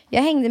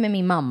 Jag hängde med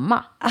min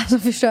mamma. Alltså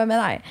förstår jag med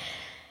det.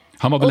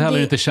 Han var väl heller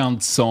inte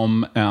känd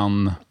som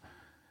en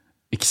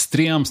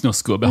extrem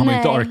snusgubbe. Han var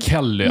inte R.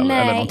 Kelly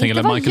eller någonting,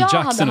 eller Michael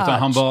Jackson, utan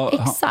han var...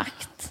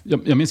 Exakt.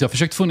 Jag minns, jag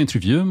försökte få en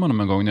intervju med honom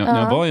en gång när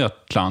jag var i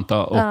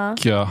Atlanta, och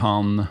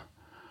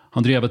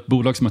han drev ett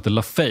bolag som heter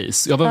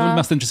LaFace. Jag var väl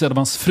mest intresserad av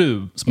hans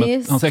fru,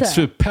 hans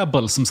exfru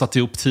Pebble, som satte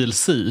ihop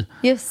TLC.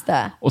 Just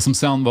det. Och som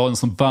sen var en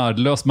sån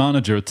värdelös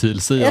manager av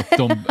TLC att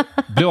de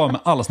blev av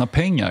med alla sina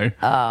pengar.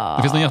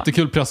 Det finns en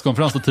jättekul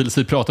presskonferens där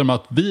TLC pratar om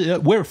att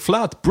we're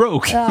flat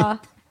broke.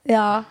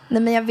 Ja,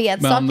 nej, men jag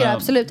vet, saker är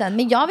absolut hänt.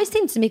 Men jag visste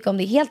inte så mycket om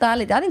det, helt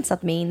ärligt. Jag hade inte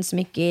satt mig in så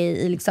mycket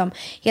i liksom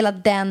hela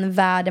den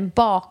världen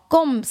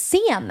bakom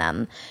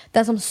scenen.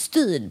 Den som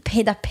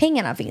styr, där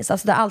pengarna finns,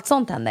 alltså där allt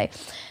sånt händer.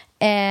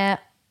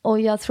 Och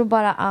jag tror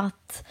bara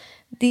att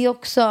det är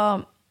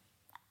också,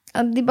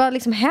 det är bara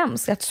liksom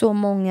hemskt att så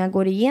många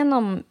går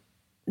igenom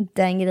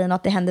den grejen,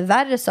 att det händer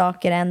värre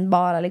saker än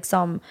bara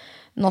liksom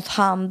något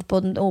hand på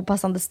en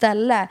opassande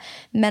ställe.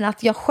 Men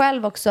att jag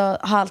själv också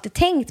har alltid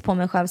tänkt på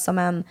mig själv som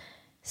en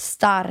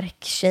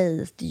stark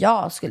tjej.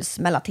 Jag skulle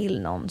smälla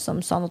till någon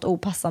som sa något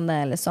opassande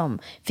eller som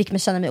fick mig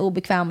känna mig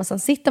obekväm. Och sen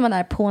sitter man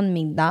där på en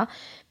middag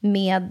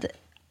med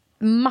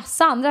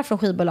massa andra från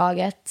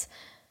skivbolaget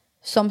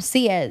som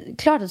ser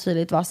klart och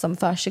tydligt vad som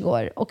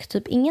försiggår, och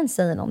typ ingen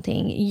säger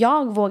någonting.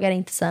 Jag vågar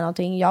inte säga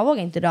någonting, jag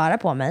vågar inte röra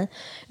på mig,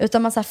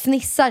 utan man så här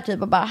fnissar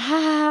typ och bara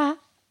ha.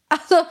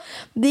 Alltså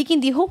det gick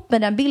inte ihop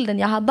med den bilden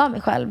jag hade av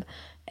mig själv.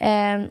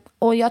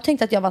 Och jag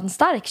tänkte att jag var en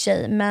stark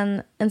tjej,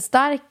 men en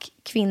stark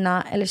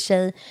kvinna eller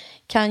tjej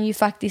kan ju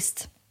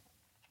faktiskt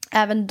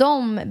även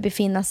de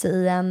befinna sig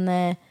i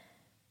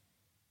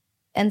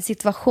en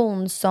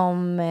situation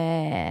som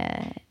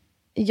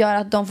gör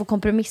att de får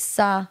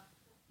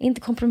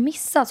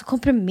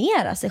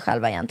komprimera sig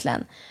själva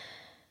egentligen.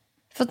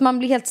 För att man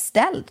blir helt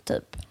ställd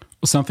typ.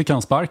 Och sen fick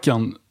han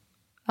sparken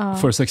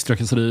för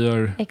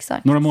sextrakasserier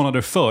några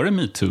månader före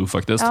MeToo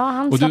faktiskt. Ja,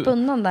 han slapp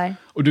undan där.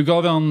 Och du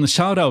gav en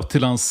shoutout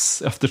till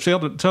hans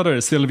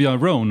efterträdare Sylvia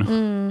Rhone.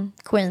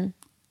 Queen.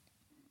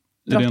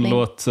 I din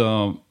låt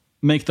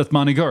Make That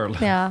Money Girl.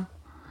 Ja.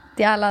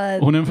 Det är alla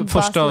hon är den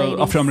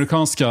första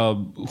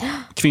afroamerikanska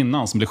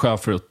kvinnan som blir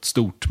chef för ett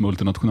stort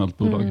multinationellt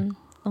bolag.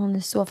 Hon är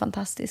så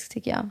fantastisk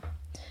tycker jag.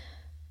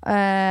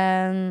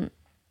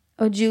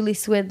 Och Julie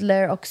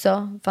Swidler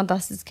också,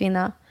 fantastisk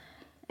kvinna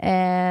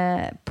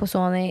på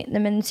Sony.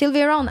 Nej, men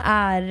Sylvia Rhone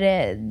är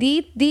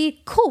det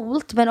är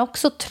coolt, men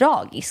också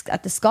tragiskt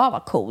att det ska vara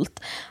coolt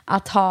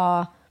att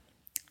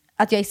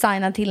jag är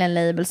signad till en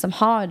label som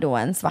har då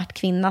en svart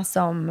kvinna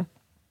som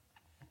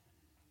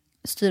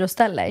styr och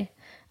ställer.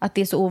 Att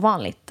det är så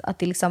ovanligt att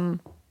det liksom,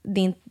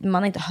 man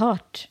har inte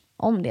hört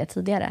om det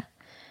tidigare.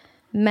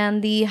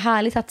 Men det är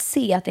härligt att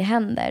se att det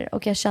händer,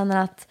 och jag känner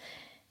att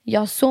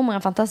jag har så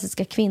många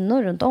fantastiska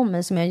kvinnor runt om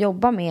mig som jag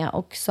jobbar med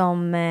och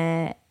som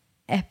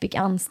Epic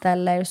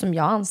anställer, som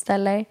jag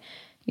anställer.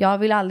 Jag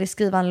vill aldrig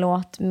skriva en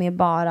låt med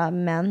bara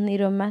män i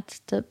rummet.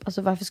 Typ.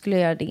 Alltså varför skulle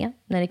jag göra det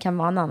när det kan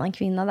vara en annan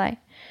kvinna där?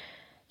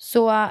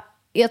 Så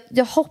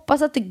jag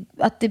hoppas att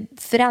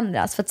det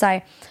förändras. För att så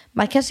här,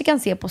 man kanske kan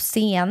se på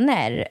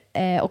scener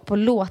och på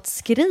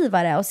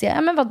låtskrivare och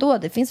se, men vadå,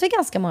 det finns väl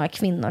ganska många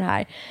kvinnor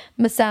här.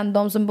 Men sen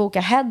de som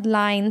bokar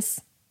headlines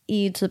är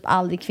ju typ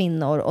aldrig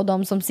kvinnor. Och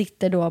de som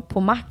sitter då på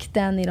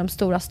makten i de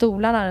stora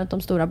stolarna, runt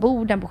de stora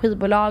borden på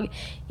skivbolag,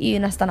 är ju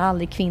nästan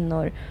aldrig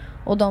kvinnor.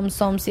 Och de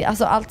som ser,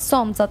 alltså allt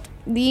sånt. Så att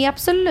det är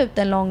absolut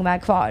en lång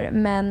väg kvar.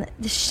 Men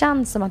det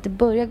känns som att det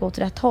börjar gå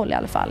till rätt håll i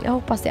alla fall. Jag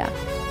hoppas det.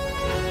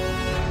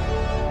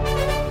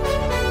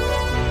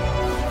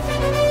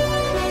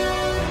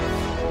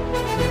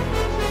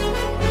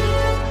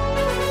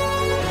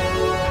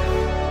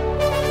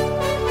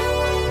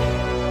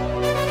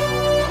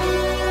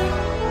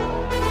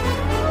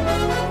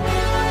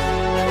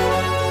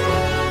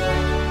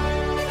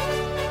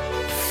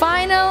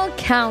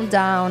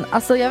 Countdown.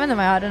 Alltså jag vet inte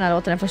vad jag hörde den här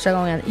låten den första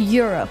gången.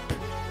 Europe.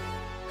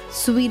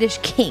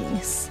 Swedish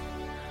Kings.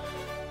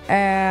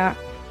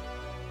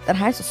 Den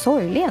här är så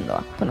sorglig ändå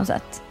på något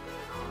sätt.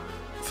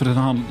 För den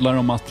handlar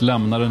om att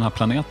lämna den här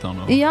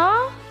planeten. Och ja.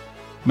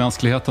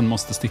 Mänskligheten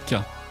måste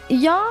sticka.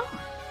 Ja.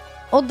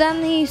 Och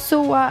den är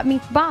så...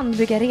 Mitt band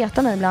brukar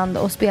reta mig ibland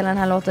och spela den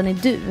här låten i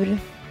dur.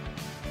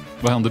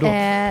 Vad händer då?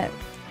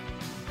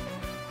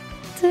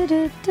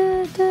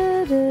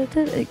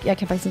 Jag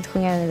kan faktiskt inte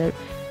sjunga den i dur.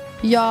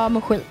 Ja,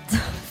 men skit.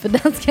 För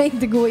den ska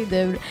inte gå i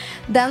dur.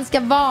 Den ska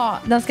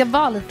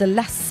vara lite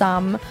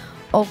ledsam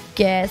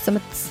och som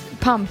ett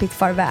pampigt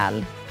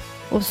farväl.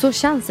 Och så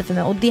känns det för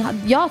mig. Och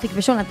jag tycker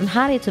personligen att den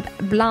här är typ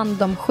bland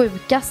de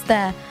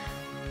sjukaste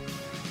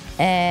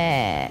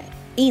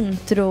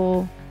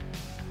intro...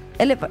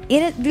 Eller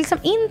är det liksom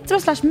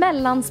intro /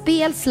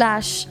 mellanspel /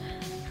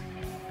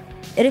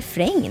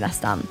 refräng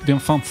nästan? Det är en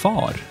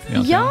fanfar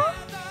egentligen. Ja,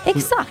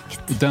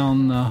 exakt.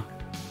 Den...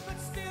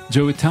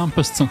 Joey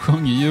Tempest som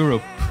sjöng i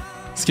Europe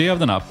skrev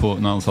den här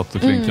när han satt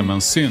och klinklade med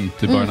en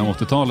synt i början av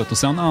 80-talet. Och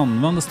sen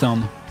användes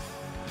den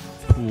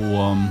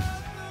på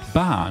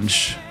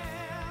Berns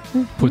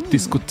på ett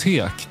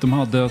diskotek. De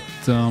hade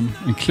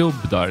en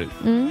klubb där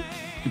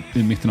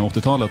i mitten av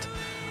 80-talet.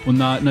 Och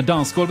när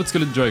dansgolvet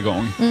skulle dra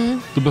igång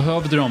då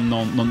behövde de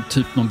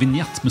någon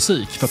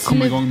vignettmusik för att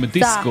komma igång med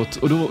diskot.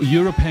 Och då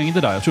Europe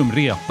hängde där. Jag tror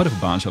de repade på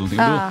Berns eller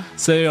någonting. Då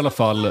säger i alla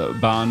fall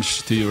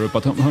Berns till Europe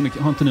att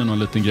har inte ni någon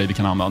liten grej vi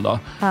kan använda?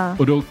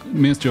 Och då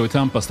minns Joey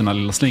Tempest den här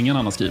lilla slingan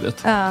han har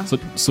skrivit.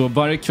 Så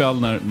varje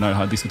kväll när det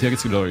här diskoteket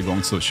skulle dra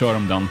igång så kör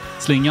de den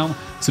slingan.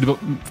 Så det var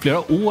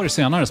flera år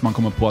senare som man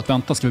kommer på att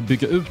vänta, ska vi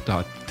bygga ut det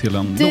här till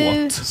en låt?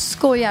 Du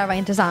skojar, vad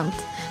intressant.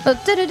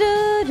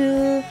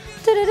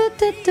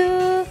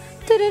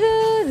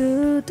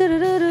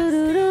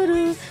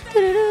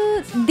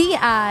 Det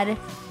är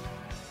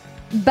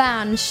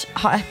Berns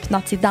har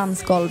öppnat sitt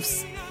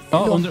dansgolvs.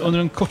 Ja, under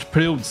en kort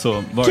period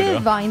så var det.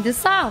 Gud, vad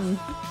intressant.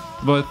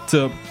 Det var ett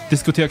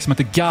diskotek som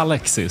heter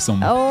Galaxy som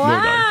låg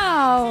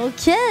där. Wow,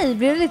 okej.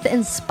 Blev det lite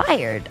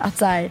inspired att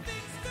så här,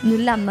 nu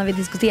lämnar vi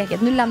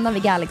diskoteket, nu lämnar vi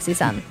Galaxy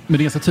sen. Men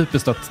det är så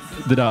typiskt att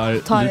det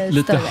där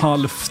lite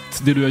halvt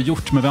det du har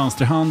gjort med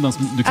vänsterhanden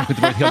som du kanske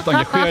inte varit helt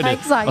engagerad i,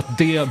 att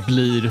det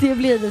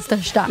blir det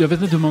största. Jag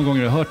vet inte hur många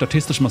gånger jag har hört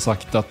artister som har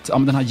sagt att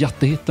men den här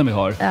jättehitten vi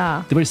har,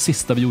 det var det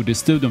sista vi gjorde i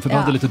studion för vi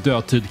hade lite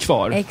dödtid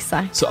kvar.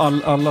 Exakt.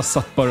 Så alla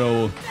satt bara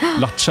och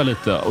latchade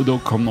lite och då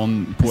kom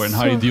någon på den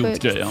här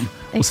idiotgrejen.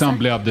 Och sen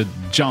blev det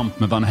Jump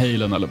med Van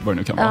Halen eller vad det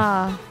nu kan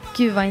vara.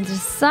 Gud vad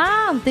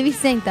intressant, det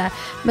visste jag inte.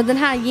 Men den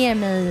här ger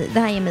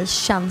mig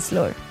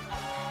känslor.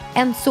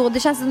 Det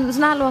känns som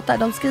såna här låtar,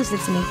 de skrivs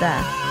liksom inte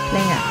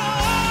längre.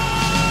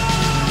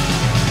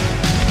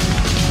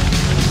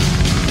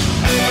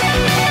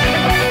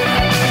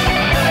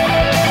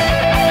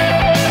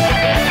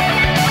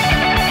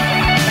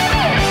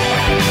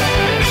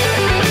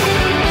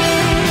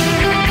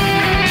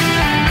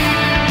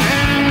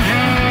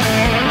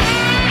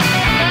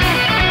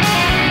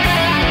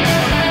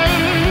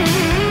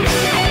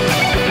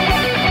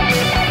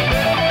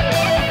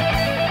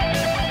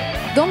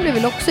 De blev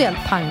väl också helt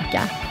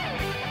panka.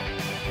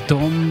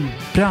 De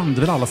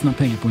brände väl alla sina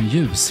pengar på en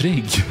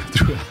ljusrigg,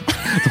 tror jag.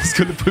 De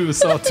skulle på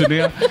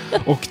USA-turné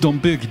och de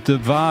byggde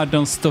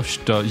världens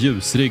största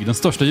ljusrigg. Den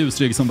största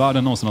ljusrigg som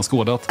världen någonsin har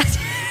skådat.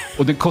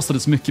 Och det kostade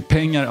så mycket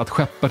pengar att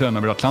skeppa den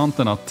över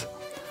Atlanten att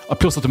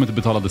plus att de inte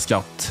betalade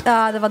skatt.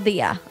 Ja, det var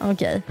det.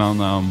 Okej. Men,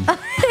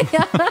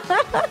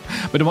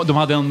 men de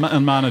hade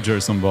en manager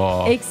som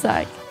var...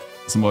 Exakt.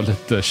 Som var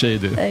lite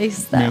shady,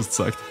 minst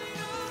sagt.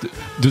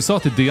 Du sa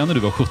till det när du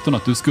var 17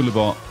 att du skulle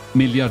vara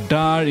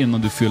miljardär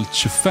innan du fyllt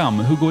 25.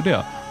 Hur går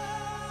det?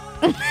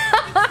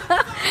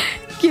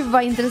 Gud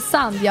vad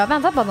intressant. Jag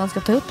väntar på att de ska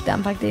ta upp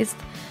den faktiskt.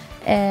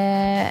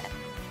 Nej,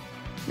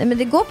 men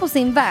det går på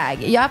sin väg.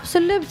 Jag är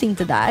absolut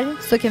inte där,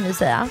 så kan vi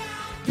säga.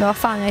 Men vad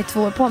fan, jag är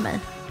 2 år på mig.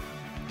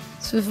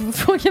 Så vi får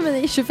fråga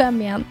mig i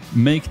 25 igen.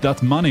 Make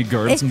that money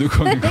girl som du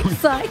sjöng en gång.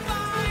 Exakt.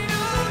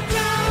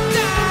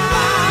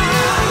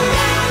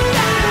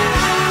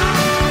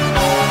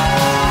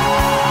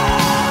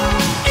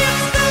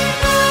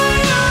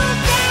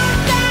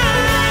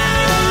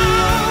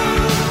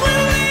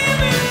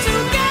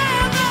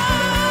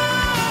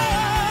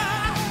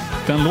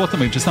 den låten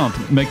var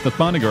intressant. Make That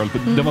Money Girl.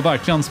 Den var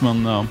verkligen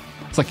som en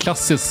så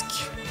klassisk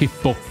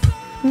hiphop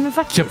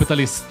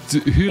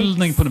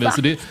kapitalisthyllning på något vis.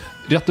 Så det är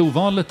rätt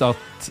ovanligt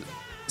att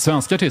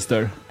svenska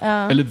artister,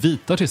 eller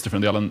vita artister för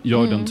den delen,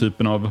 gör den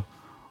typen av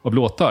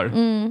låtar.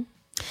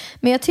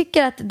 Men jag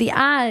tycker att det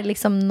är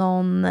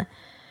liksom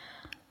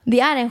det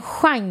är en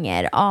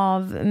genre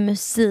av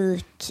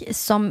musik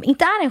som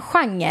inte är en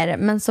genre,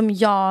 men som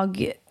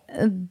jag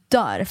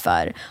dör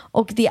för.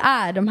 Och det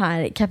är de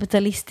här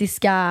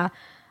kapitalistiska,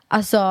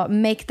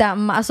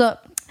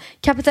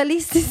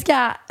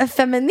 kapitalistiska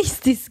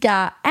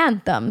feministiska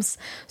anthems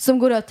som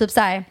går ut typ så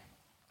här: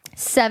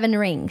 Seven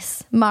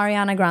Rings,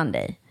 Mariana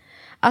Grande.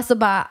 Alltså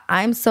bara,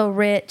 I'm so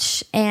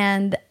rich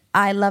and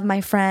I love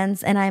my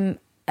friends and I'm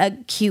a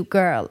cute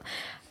girl.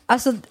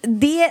 Alltså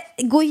det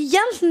går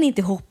egentligen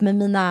inte ihop med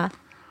mina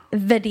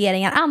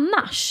värderingar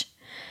annars.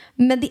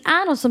 Men det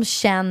är något som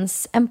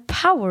känns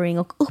empowering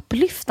och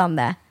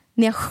upplyftande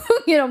när jag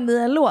sjunger om det i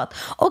en låt.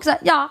 Och så,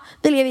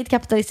 vi lever i ett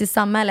kapitalistiskt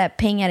samhälle,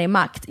 pengar är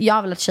makt.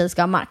 Jag vill att tjejer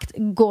ska ha makt.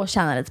 Gå och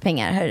tjäna lite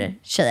pengar, hörru,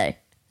 tjejer.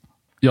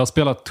 Jag har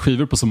spelat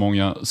skivor på så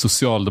många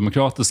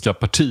socialdemokratiska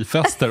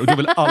partifester och då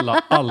vill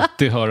alla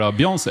alltid höra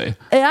Beyoncé.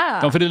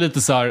 Ja, för det är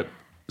lite så här,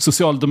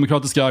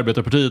 socialdemokratiska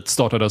arbetarpartiet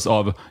startades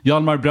av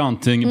Hjalmar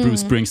Branting, Bruce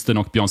Springsteen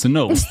och Beyoncé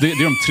Knowles. Det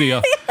är de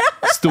tre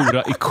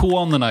stora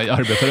ikonerna i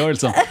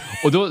arbetarrörelsen.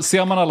 Och då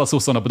ser man alla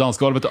sossarna på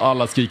dansgolvet och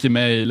alla skriker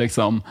mig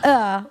liksom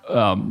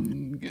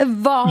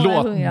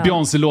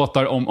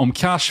Beyoncé-låtar om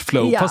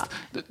cashflow. Fast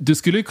du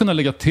skulle ju kunna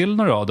lägga till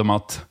några av dem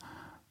att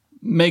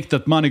make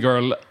that money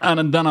girl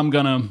and then I'm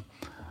gonna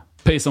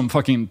pay some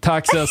fucking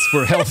taxes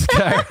for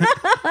healthcare.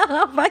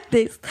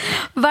 Faktiskt.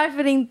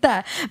 Varför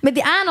inte? Men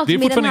det är något det är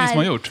med den här, som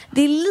har gjort.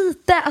 Det är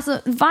lite, alltså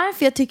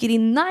varför jag tycker det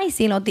är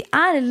nice i något, det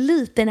är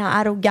lite den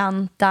här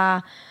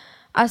arroganta,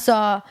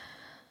 alltså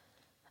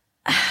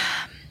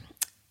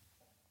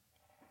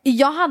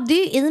jag hade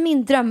ju i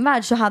min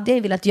drömvärld så hade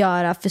jag velat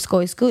göra för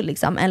skojs skull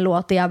liksom en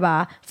låt där jag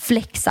bara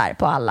flexar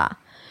på alla.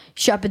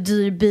 Köper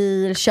dyr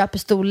bil, köper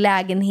stor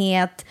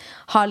lägenhet,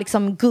 har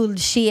liksom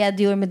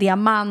guldkedjor med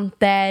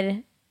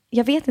diamanter.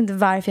 Jag vet inte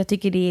varför jag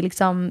tycker det är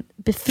liksom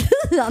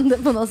befriande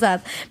på något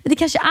sätt. Men det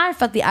kanske är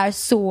för att det är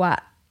så.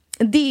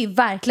 Det är ju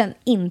verkligen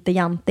inte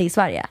jante i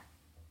Sverige.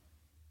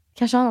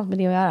 Kanske har något med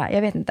det att göra,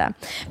 jag vet inte.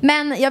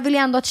 Men jag vill ju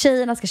ändå att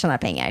tjejerna ska tjäna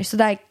pengar. Så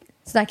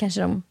där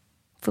kanske de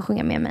får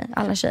sjunga med mig,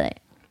 alla tjejer.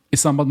 I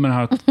samband med det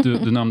här att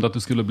du nämnde att du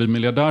skulle bli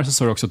miljardär, så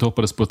sa du också att du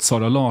hoppades på ett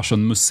Sara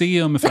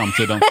Larsson-museum i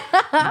framtiden.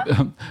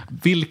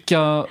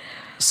 Vilka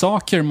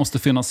saker måste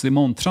finnas i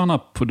montrarna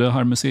på det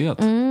här museet?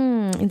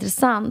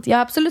 Intressant. Jag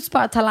har absolut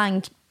sparat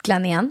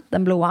talangklänningen,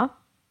 den blåa,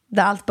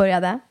 där allt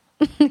började,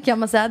 kan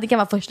man säga. Det kan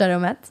vara första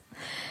rummet.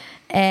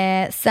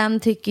 Sen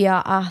tycker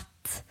jag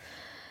att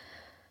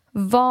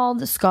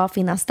vad ska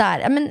finnas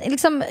där? Men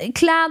liksom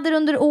kläder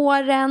under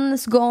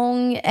årens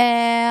gång,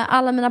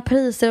 alla mina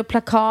priser och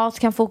plakat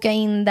kan få åka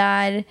in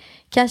där.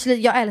 Kanske,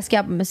 jag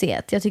älskar på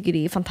museet. Jag tycker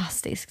det är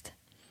fantastiskt.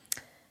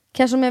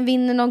 Kanske om jag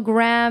vinner någon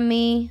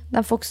Grammy,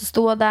 den får också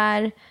stå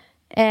där.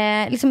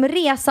 Liksom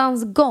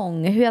resans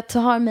gång, hur jag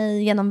tar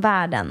mig genom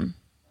världen.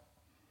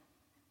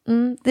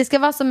 Det ska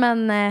vara som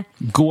en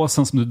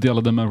gåsen som du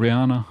delade med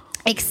Rihanna.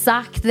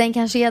 Exakt, den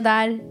kanske är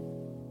där.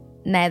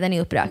 Nej, den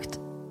är upprökt.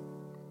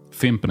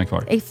 Fimpen är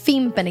kvar.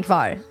 Fimpen är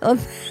kvar.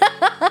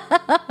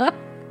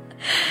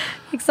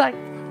 Exakt.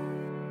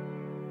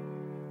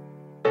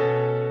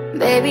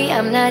 Baby,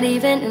 I'm not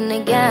even in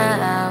the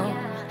gown.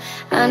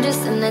 I'm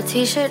just in a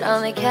t-shirt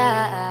on the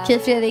couch. Okej,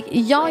 Fredrik,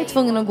 jag är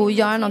tvungen att gå och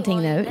göra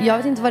någonting nu. Jag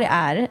vet inte vad det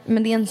är,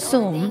 men det är en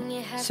Zoom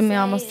som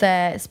jag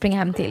måste springa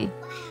hem till.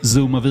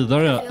 Zooma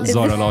vidare,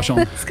 Sara Larsson.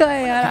 Ska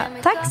jag göra.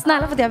 Tack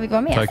snälla för att jag fick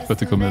vara med. Tack för att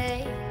du kom hit.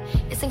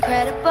 It's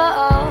incredible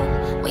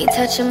when you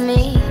touch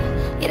me.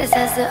 Yeah, it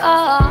says it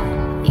all.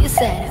 You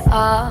said it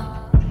all.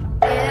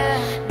 Yeah.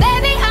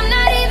 Baby, I'm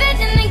not even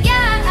in the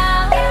gown.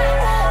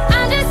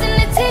 I'm just in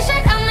a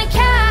t-shirt on the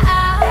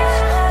couch.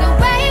 The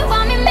way you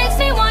want me makes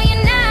me want you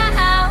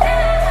now.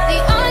 The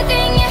only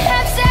thing you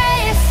have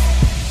says.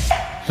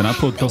 Den här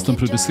podcasten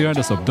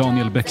producerades av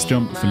Daniel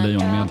Bäckström för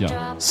Lejon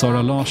Media.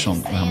 Sara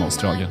Larsson var hemma hos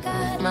Strage.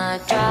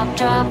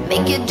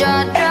 Make you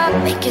drop,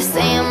 make you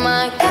say oh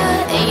my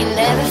God. And you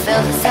never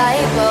felt the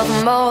type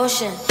of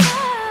emotion.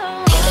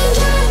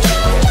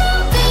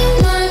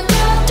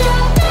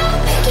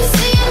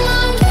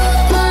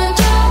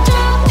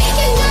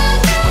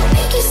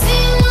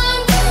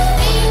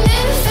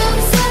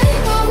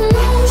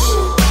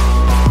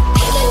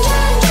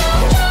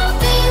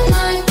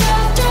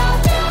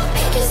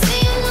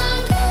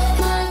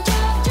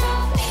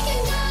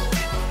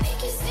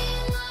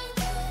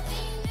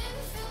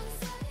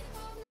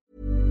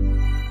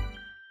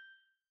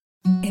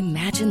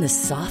 Imagine Imagine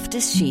the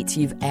softest sheets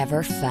you've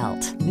ever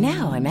felt.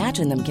 Now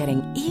imagine them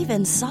getting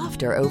even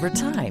softer over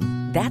time.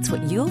 That's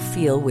what you'll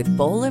feel with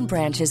Boll &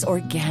 Branch's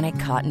organic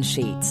cotton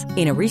sheets.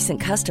 In a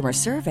recent customer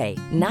survey,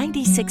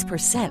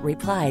 96%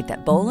 replied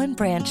that Boll &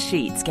 Branch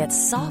sheets get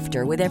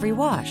softer with every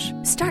wash.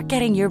 Start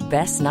getting your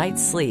best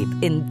night's sleep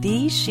in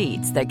these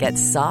sheets that get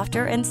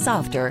softer and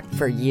softer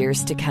for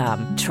years to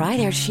come. Try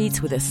their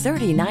sheets with a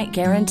 30-night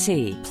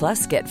guarantee.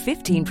 Plus, get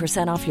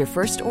 15% off your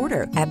first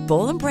order at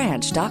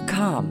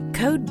bollandbranch.com.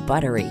 Code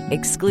BUTTERY.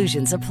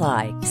 Exclusions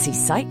apply. See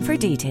site for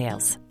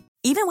details.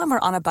 Even when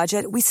we're on a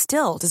budget, we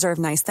still deserve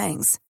nice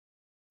things.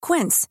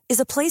 Quince is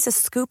a place to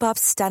scoop up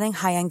stunning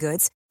high-end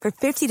goods for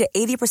 50 to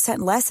 80%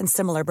 less than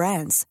similar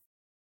brands.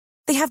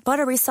 They have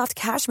buttery soft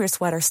cashmere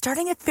sweaters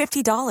starting at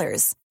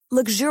 $50,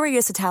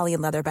 luxurious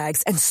Italian leather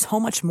bags, and so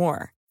much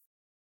more.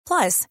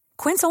 Plus,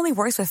 Quince only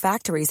works with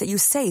factories that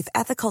use safe,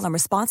 ethical, and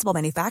responsible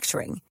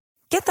manufacturing.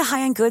 Get the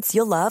high-end goods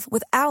you'll love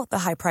without the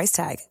high price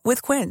tag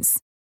with Quince.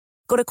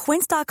 Go to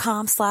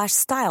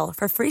quince.com/style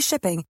for free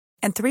shipping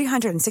and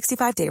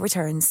 365-day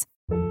returns.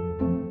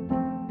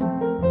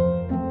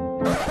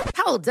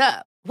 Hold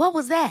up. What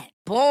was that?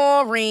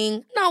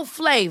 Boring. No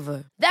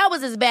flavor. That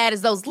was as bad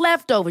as those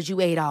leftovers you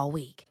ate all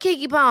week.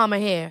 Keke Palmer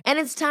here. And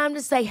it's time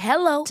to say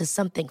hello to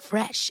something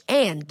fresh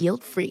and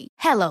guilt-free.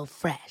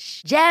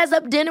 HelloFresh. Jazz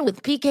up dinner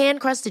with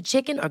pecan-crusted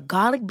chicken or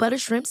garlic butter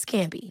shrimp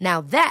scampi.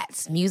 Now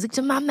that's music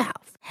to my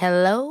mouth.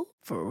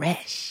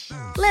 HelloFresh.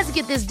 Let's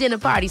get this dinner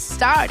party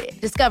started.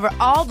 Discover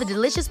all the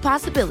delicious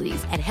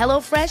possibilities at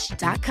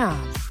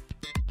HelloFresh.com.